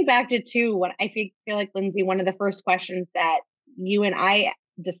 and I think back to too what I feel like, Lindsay, one of the first questions that you and I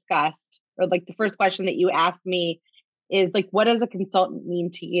discussed, or like the first question that you asked me, is like, what does a consultant mean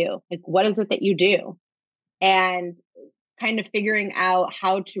to you? Like, what is it that you do? And kind of figuring out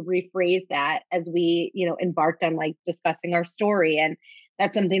how to rephrase that as we, embarked on like discussing our story. And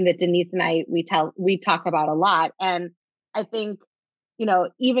that's something that Denise and I we talk about a lot. And I think,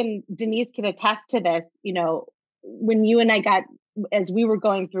 even Denise can attest to this, when you and I as we were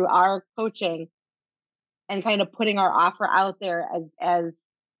going through our coaching and kind of putting our offer out there as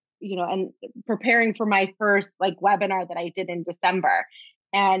and preparing for my first like webinar that I did in December.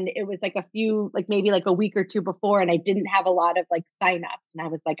 And it was like maybe like a week or two before, and I didn't have a lot of like signups. And I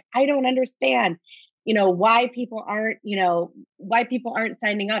was like, I don't understand, why people aren't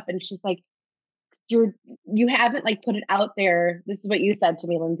signing up. And she's like, you haven't like put it out there. This is what you said to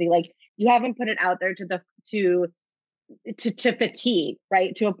me, Lindsay. Like, you haven't put it out there to fatigue,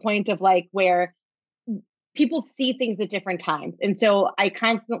 right? To a point of like where people see things at different times. And so I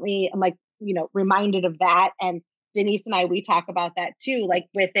constantly am like, reminded of that. And Denise and I, we talk about that too, like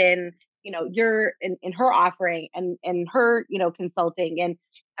within, your in her offering and her, consulting. And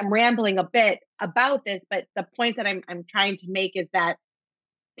I'm rambling a bit about this, but the point that I'm trying to make is that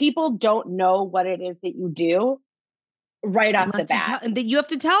people don't know what it is that you do right off the bat. And you have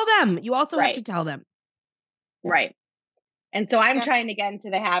to tell them. You also have Right. to tell them. Right. And so I'm Yep. trying to get into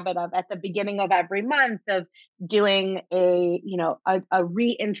the habit of at the beginning of every month of doing a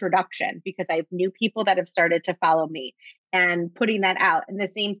reintroduction, because I have new people that have started to follow me and putting that out. And the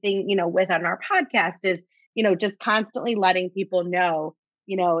same thing, with on our podcast is, just constantly letting people know,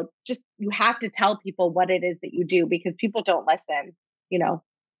 just you have to tell people what it is that you do, because people don't listen.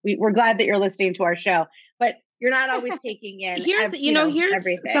 We're glad that you're listening to our show, but You're not always taking in Here's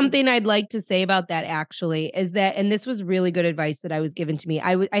everything. something I'd like to say about that actually is that, and this was really good advice that I was given to me.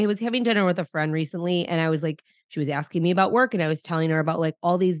 I was having dinner with a friend recently and I was like, she was asking me about work and I was telling her about like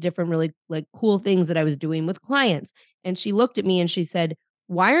all these different really like cool things that I was doing with clients. And she looked at me and she said,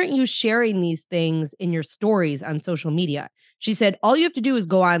 "Why aren't you sharing these things in your stories on social media?" She said, "All you have to do is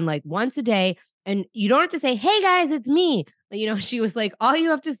go on like once a day and you don't have to say, 'Hey guys, it's me.'" She was like, all you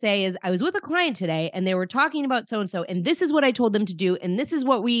have to say is, "I was with a client today and they were talking about so and so, and this is what I told them to do, and this is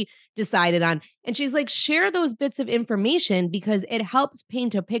what we decided on." And she's like, share those bits of information because it helps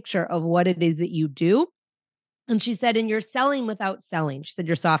paint a picture of what it is that you do. And she said, and you're selling without selling. She said,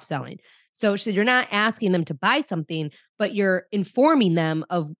 you're soft selling. So she said, you're not asking them to buy something, but you're informing them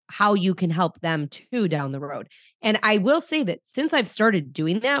of how you can help them too down the road. And I will say that since I've started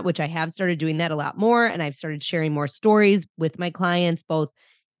doing that, which I have started doing that a lot more, and I've started sharing more stories with my clients, both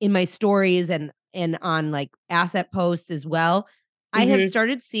in my stories and on like asset posts as well, I have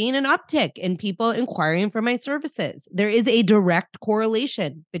started seeing an uptick in people inquiring for my services. There is a direct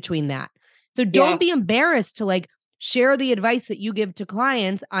correlation between that. So don't be embarrassed to like share the advice that you give to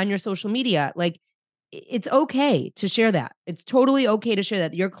clients on your social media. Like it's okay to share that. It's totally okay to share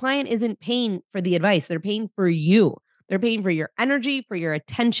that. Your client isn't paying for the advice. They're paying for you. They're paying for your energy, for your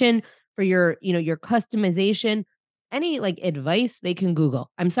attention, for your customization. Any like advice they can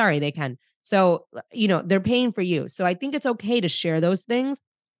Google. I'm sorry, they can. So, they're paying for you. So I think it's okay to share those things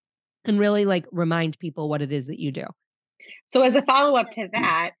and really like remind people what it is that you do. So as a follow-up to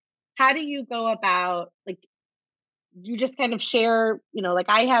that, how do you go about like you just kind of share, like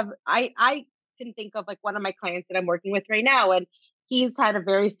I can think of like one of my clients that I'm working with right now, and he's had a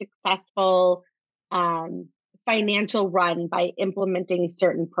very successful um financial run by implementing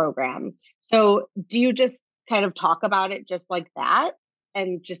certain programs. So do you just kind of talk about it just like that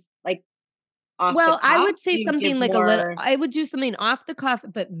and just like off the Well, I cuff? would say Do you give something like more? I would do something off the cuff,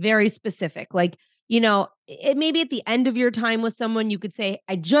 but very specific. Like, it maybe at the end of your time with someone, you could say,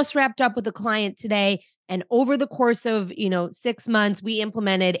 "I just wrapped up with a client today. And over the course of, 6 months, we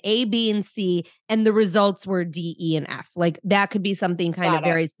implemented A, B, and C, and the results were D, E, and F." Like that could be something kind of Got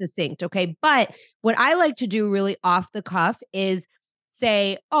it. very succinct. Okay. But what I like to do really off the cuff is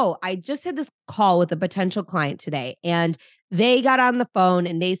say, "Oh, I just had this call with a potential client today. And they got on the phone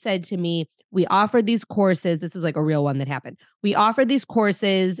and they said to me, we offered these courses." This is like a real one that happened. "We offered these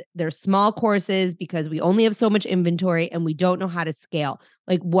courses. They're small courses because we only have so much inventory and we don't know how to scale.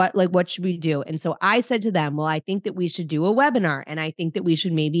 What should we do?" And so I said to them, "Well, I think that we should do a webinar and I think that we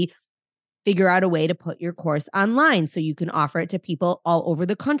should maybe figure out a way to put your course online so you can offer it to people all over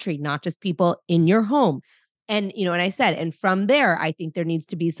the country, not just people in your home." And I said, and from there, I think there needs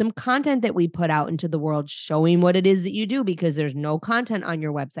to be some content that we put out into the world showing what it is that you do because there's no content on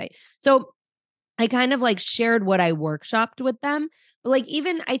your website. So I kind of like shared what I workshopped with them. But like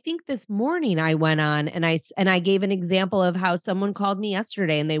even I think this morning I went on and I gave an example of how someone called me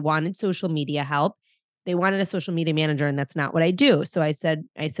yesterday and they wanted social media help. They wanted a social media manager and that's not what I do. So I said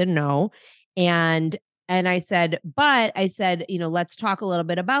no. And I said, but I said, let's talk a little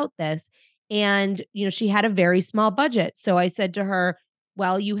bit about this. And she had a very small budget. So I said to her,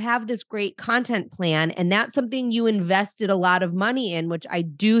 "Well, you have this great content plan, and that's something you invested a lot of money in, which I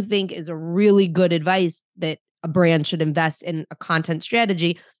do think is a really good advice that a brand should invest in a content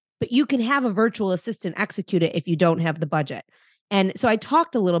strategy. But you can have a virtual assistant execute it if you don't have the budget." And so I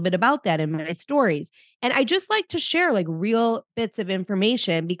talked a little bit about that in my stories. And I just like to share like real bits of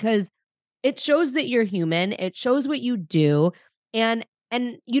information because it shows that you're human. It shows what you do. And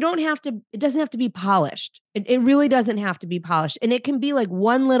you don't have to, it doesn't have to be polished. It really doesn't have to be polished. And it can be like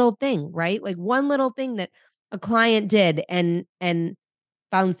one little thing, right? Like one little thing that a client did and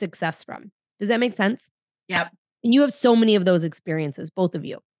found success from. Does that make sense? Yep. And you have so many of those experiences, both of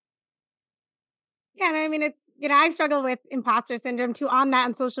you. Yeah, and I mean, it's I struggle with imposter syndrome too on that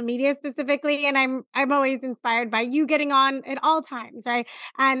on social media specifically, and I'm always inspired by you getting on at all times, right?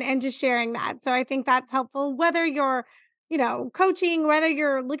 And just sharing that. So I think that's helpful whether you're coaching, whether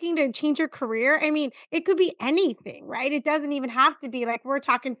you're looking to change your career. I mean, it could be anything, right? It doesn't even have to be like we're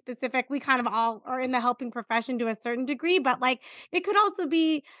talking specific. We kind of all are in the helping profession to a certain degree, but like it could also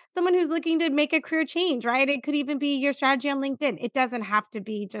be someone who's looking to make a career change, right? It could even be your strategy on LinkedIn. It doesn't have to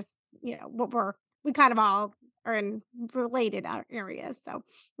be just, what we kind of all are in related areas. So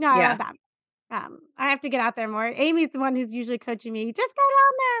no, I Yeah. love that. I have to get out there more. Amy's the one who's usually coaching me. Just get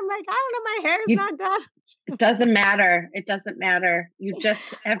on there. I'm like, I don't know, my hair's You not done. It doesn't matter. It doesn't matter. You just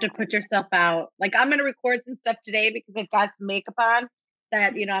have to put yourself out. Like I'm going to record some stuff today because I've got some makeup on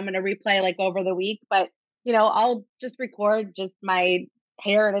that, I'm going to replay like over the week, but I'll just record just my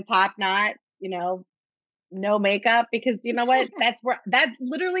hair in a top knot, no makeup, because you know what? That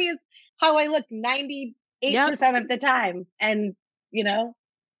literally is how I look 98% of the time. And,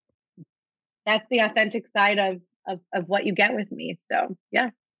 that's the authentic side of what you get with me. So yeah.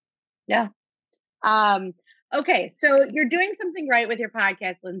 Yeah. Okay. So you're doing something right with your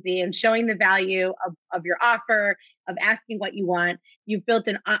podcast, Lindsay, and showing the value of your offer, of asking what you want. You've built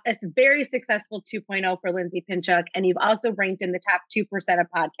a very successful 2.0 for Lindsay Pinchuk, and you've also ranked in the top 2% of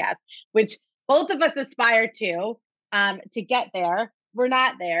podcasts, which both of us aspire to get there. We're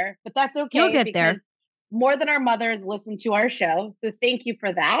not there, but that's okay. You'll get there. More than our mothers listen to our show. So thank you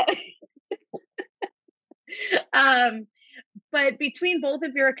for that. But between both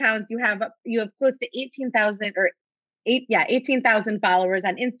of your accounts, you have close to 18,000 followers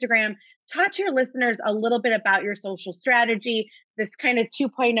on Instagram. Talk to your listeners a little bit about your social strategy, this kind of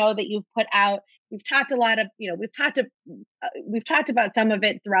 2.0 that you've put out. We've talked we've talked about some of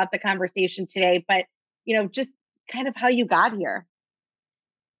it throughout the conversation today, but just kind of how you got here.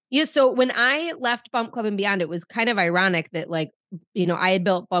 Yeah. So when I left Bump Club and Beyond, it was kind of ironic that I had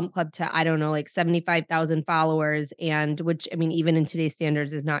built Bump Club to, I don't know, like 75,000 followers, and which, I mean, even in today's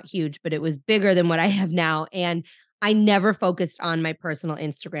standards is not huge, but it was bigger than what I have now. And I never focused on my personal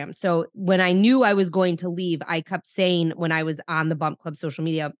Instagram. So when I knew I was going to leave, I kept saying when I was on the Bump Club social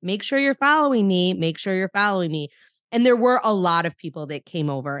media, make sure you're following me, make sure you're following me. And there were a lot of people that came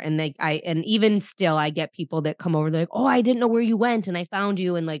over, and and even still I get people that come over, they're like, oh, I didn't know where you went and I found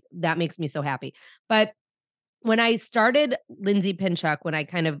you. And like, that makes me so happy. But when I started Lindsay Pinchuk, when I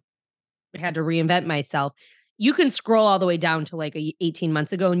kind of had to reinvent myself, you can scroll all the way down to like 18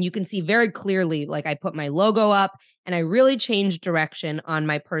 months ago, and you can see very clearly, like I put my logo up and I really changed direction on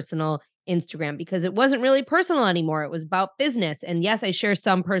my personal Instagram because it wasn't really personal anymore. It was about business. And yes, I share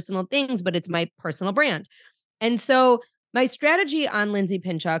some personal things, but it's my personal brand. And so my strategy on Lindsay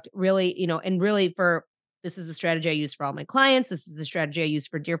Pinchuk really, and really this is the strategy I use for all my clients. This is the strategy I use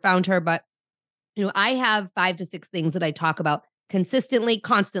for Dear Found Her. But, I have 5 to 6 things that I talk about consistently,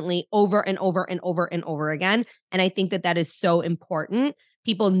 constantly, over and over and over and over again. And I think that is so important.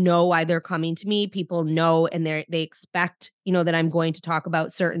 People know why they're coming to me. People know, and they expect, that I'm going to talk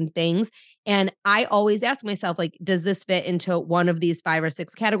about certain things. And I always ask myself, like, does this fit into one of these 5 or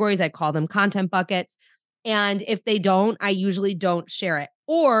 6 categories? I call them content buckets. And if they don't, I usually don't share it.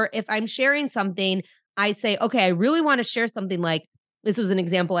 Or if I'm sharing something, I say, okay, I really want to share something like, this was an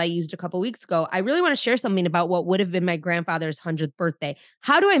example I used a couple weeks ago. I really want to share something about what would have been my grandfather's 100th birthday.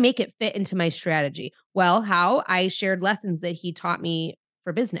 How do I make it fit into my strategy? Well, how I shared lessons that he taught me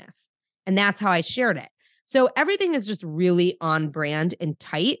for business. And that's how I shared it. So everything is just really on brand and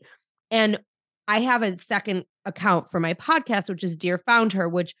tight. And I have a second account for my podcast, which is Dear Found Her,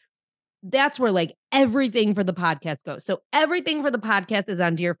 which that's where like everything for the podcast goes. So everything for the podcast is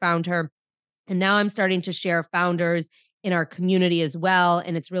on Dear Found Her. And now I'm starting to share founders in our community as well.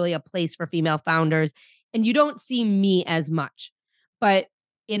 And it's really a place for female founders. And you don't see me as much. But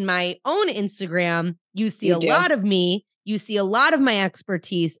in my own Instagram, you see a lot of me, you see a lot of my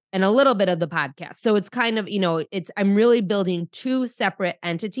expertise and a little bit of the podcast. So it's kind of, I'm really building 2 separate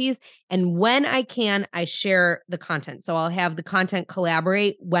entities. And when I can, I share the content. So I'll have the content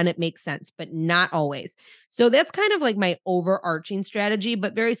collaborate when it makes sense, but not always. So that's kind of like my overarching strategy,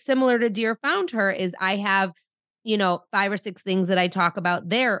 but very similar to Dear Found Her is I have 5 or 6 things that I talk about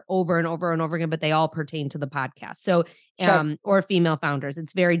there over and over and over again, but they all pertain to the podcast. So, Sure. Or female founders,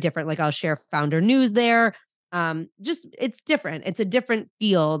 it's very different. Like I'll share founder news there. Just it's different. It's a different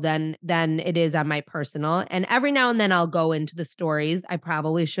feel than it is on my personal. And every now and then I'll go into the stories. I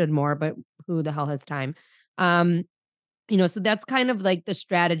probably should more, but who the hell has time? So that's kind of like the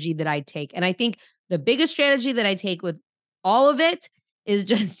strategy that I take. And I think the biggest strategy that I take with all of it is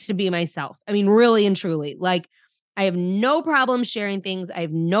just to be myself. I mean, really and truly, like I have no problem sharing things. I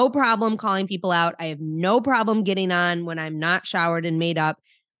have no problem calling people out. I have no problem getting on when I'm not showered and made up.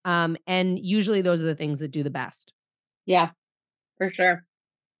 And usually those are the things that do the best. Yeah, for sure.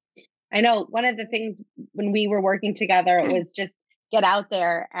 I know one of the things when we were working together, it was just get out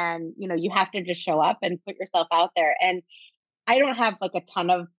there and, you have to just show up and put yourself out there. And I don't have like a ton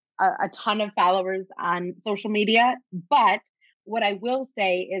of followers on social media, but what I will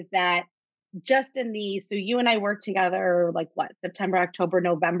say is that so you and I worked together like September, October,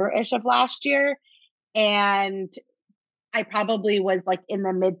 November-ish of last year. And I probably was like in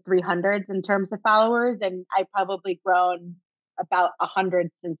the mid 300s in terms of followers. And I probably grown about 100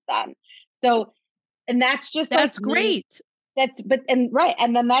 since then. So, and that's great. Right.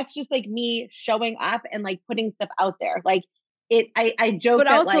 And then that's just like me showing up and like putting stuff out there. Like I joke. But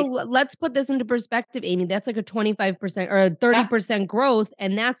also let's put this into perspective, Amy. That's like a 25% or a 30% growth.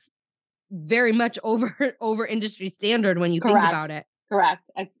 And that's very much over industry standard when you think about it. Correct.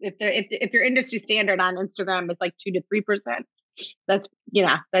 If your industry standard on Instagram is like 2 to 3%, that's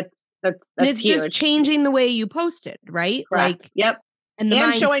And it's huge. just changing the way you post it, right? Correct. Yep. And the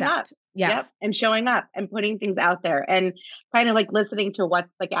mindset. Showing up. Yes. Yep. And showing up and putting things out there and kind of like listening to what's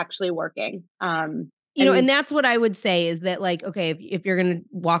like actually working. And that's what I would say is that, like, okay, if you're going to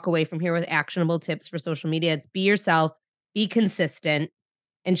walk away from here with actionable tips for social media, it's be yourself, be consistent,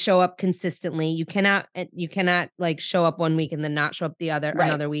 and show up consistently. You cannot like show up one week and then not show up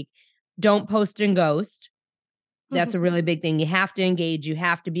another week. Don't post and ghost. That's a really big thing. You have to engage. You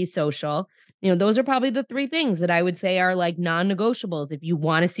have to be social. Those are probably the 3 things that I would say are like non-negotiables if you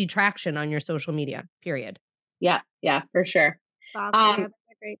want to see traction on your social media, period. Yeah, for sure. Awesome. That's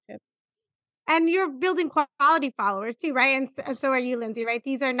a great tip. And you're building quality followers too, right? And so are you, Lindsay, right?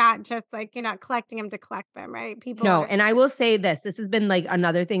 These are not just like, you're not collecting them to collect them, right? And I will say this has been like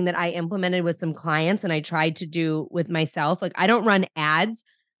another thing that I implemented with some clients and I tried to do with myself. Like, I don't run ads,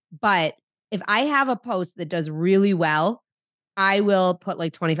 but if I have a post that does really well, I will put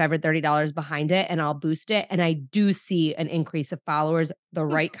like $25 or $30 behind it and I'll boost it. And I do see an increase of followers, the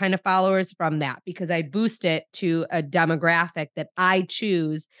right kind of followers from that, because I boost it to a demographic that I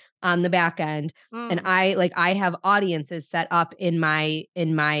choose on the back end. And I have audiences set up in my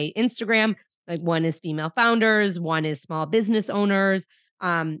Instagram. Like, one is female founders, one is small business owners,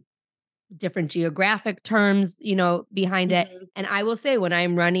 different geographic terms, behind it. And I will say, when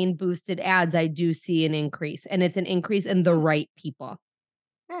I'm running boosted ads, I do see an increase, and it's an increase in the right people.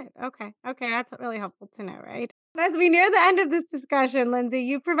 Good. Okay. That's really helpful to know, right? As we near the end of this discussion, Lindsay,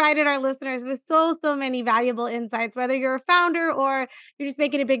 you provided our listeners with so many valuable insights, whether you're a founder or you're just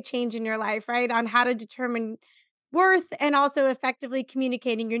making a big change in your life, right? On how to determine worth and also effectively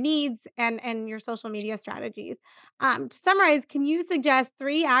communicating your needs and your social media strategies. To summarize, can you suggest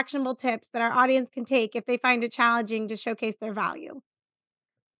 3 actionable tips that our audience can take if they find it challenging to showcase their value?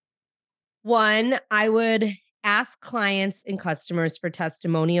 1, I would ask clients and customers for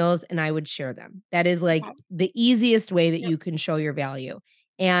testimonials and I would share them. That is like the easiest way that you can show your value.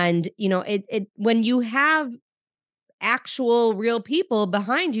 And, when you have actual real people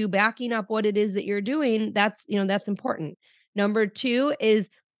behind you backing up what it is that you're doing, that's important. Number 2 is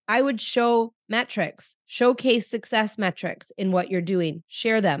I would show metrics, showcase success metrics in what you're doing,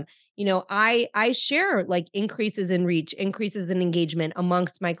 share them. I share like increases in reach, increases in engagement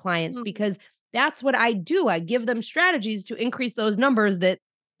amongst my clients because that's what I do. I give them strategies to increase those numbers that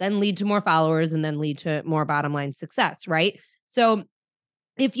then lead to more followers and then lead to more bottom line success, right? So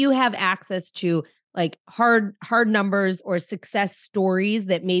if you have access to like hard numbers or success stories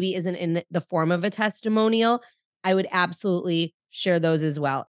that maybe isn't in the form of a testimonial, I would absolutely share those as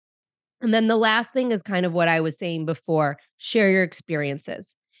well. And then the last thing is kind of what I was saying before, share your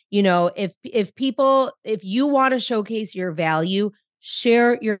experiences. If you want to showcase your value,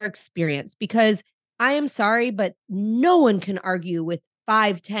 share your experience, because I am sorry, but no one can argue with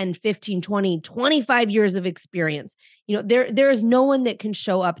 5, 10, 15, 20, 25 years of experience. There is no one that can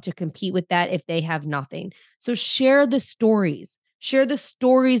show up to compete with that if they have nothing. So share the stories. Share the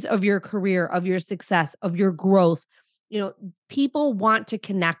stories of your career, of your success, of your growth. People want to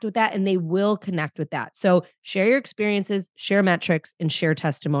connect with that and they will connect with that. So share your experiences, share metrics, and share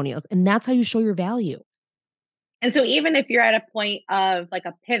testimonials. And that's how you show your value. And so even if you're at a point of like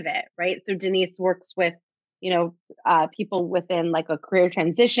a pivot, right? So Denise works with, people within like a career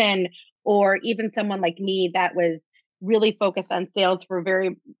transition, or even someone like me that was really focused on sales for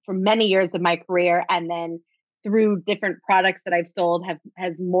many years of my career. And then through different products that I've sold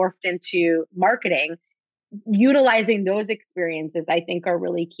has morphed into marketing. Utilizing those experiences, I think, are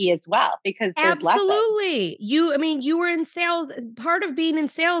really key as well, because absolutely. You were in sales. Part of being in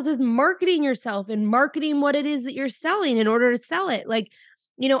sales is marketing yourself and marketing what it is that you're selling in order to sell it. Like,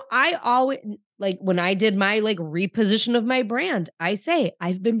 I always, like, when I did my like reposition of my brand, I say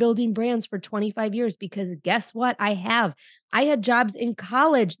I've been building brands for 25 years because guess what? I had jobs in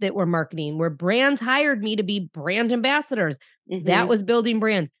college that were marketing, where brands hired me to be brand ambassadors. That was building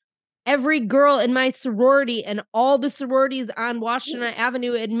brands. Every girl in my sorority and all the sororities on Washington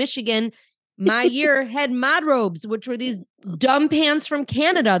Avenue in Michigan, my year had mod robes, which were these dumb pants from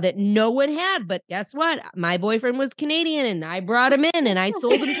Canada that no one had. But guess what? My boyfriend was Canadian and I brought him in and I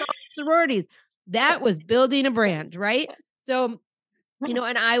sold them to all the sororities. That was building a brand, right? So,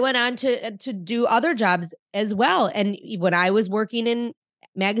 and I went on to do other jobs as well. And when I was working in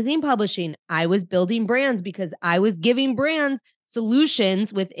magazine publishing, I was building brands because I was giving brands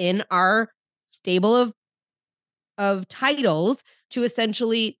solutions within our stable of titles to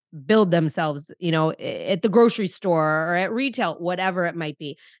essentially build themselves, at the grocery store or at retail, whatever it might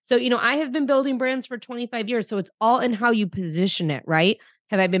be. So, I have been building brands for 25 years. So it's all in how you position it, right?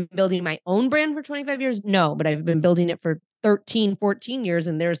 Have I been building my own brand for 25 years? No, but I've been building it for 13, 14 years.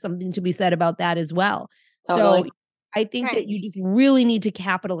 And there's something to be said about that as well. Totally. So I think that you just really need to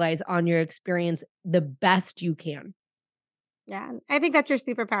capitalize on your experience the best you can. Yeah, I think that's your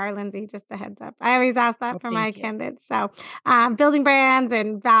superpower, Lindsay, just a heads up. I always ask that for my candidates. So building brands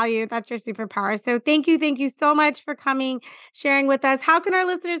and value, that's your superpower. So thank you so much for coming, sharing with us. How can our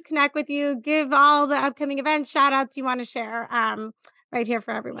listeners connect with you? Give all the upcoming events, shout outs you want to share right here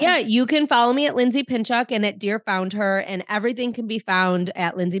for everyone. Yeah, you can follow me at Lindsay Pinchuk and at Dear Found Her, and everything can be found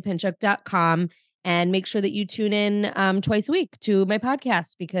at lindsaypinchuk.com. And make sure that you tune in twice a week to my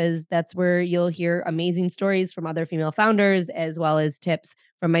podcast, because that's where you'll hear amazing stories from other female founders, as well as tips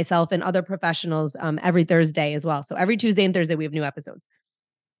from myself and other professionals every Thursday as well. So every Tuesday and Thursday, we have new episodes.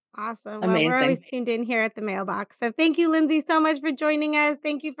 Awesome. Amazing. Well, we're always tuned in here at the Mailbox. So thank you, Lindsay, so much for joining us.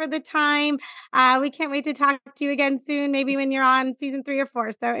 Thank you for the time. We can't wait to talk to you again soon, maybe when you're on season 3 or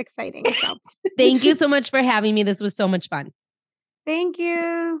 4. So exciting. So thank you so much for having me. This was so much fun. Thank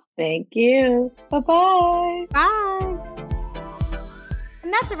you. Thank you. Bye-bye. Bye.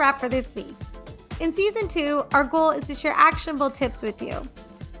 And that's a wrap for this week. In season 2, our goal is to share actionable tips with you.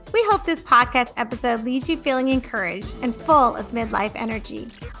 We hope this podcast episode leaves you feeling encouraged and full of midlife energy.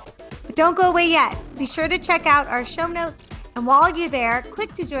 But don't go away yet. Be sure to check out our show notes. And while you're there,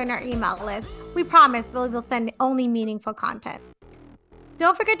 click to join our email list. We promise we will send only meaningful content.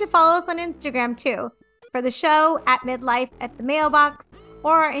 Don't forget to follow us on Instagram too, for the show at Midlife at the Mailbox,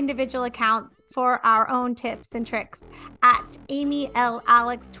 or our individual accounts for our own tips and tricks at Amy L.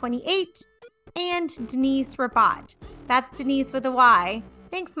 Alex 28 and Denise Rabat. That's Denise with a Y.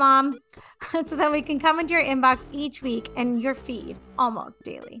 Thanks, Mom. So that we can come into your inbox each week and your feed almost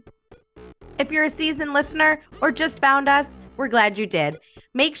daily. If you're a seasoned listener or just found us, we're glad you did.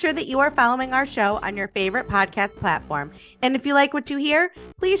 Make sure that you are following our show on your favorite podcast platform. And if you like what you hear,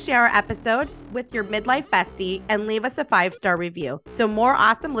 please share our episode with your midlife bestie and leave us a 5-star review so more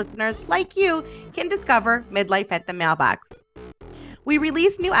awesome listeners like you can discover Midlife at the Mailbox. We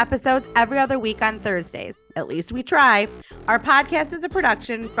release new episodes every other week on Thursdays. At least we try. Our podcast is a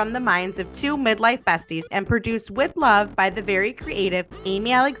production from the minds of 2 midlife besties and produced with love by the very creative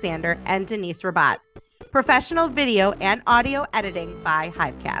Amy Alexander and Denise Rabat. Professional video and audio editing by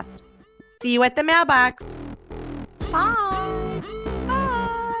Hivecast. See you at the Mailbox. Bye. Bye.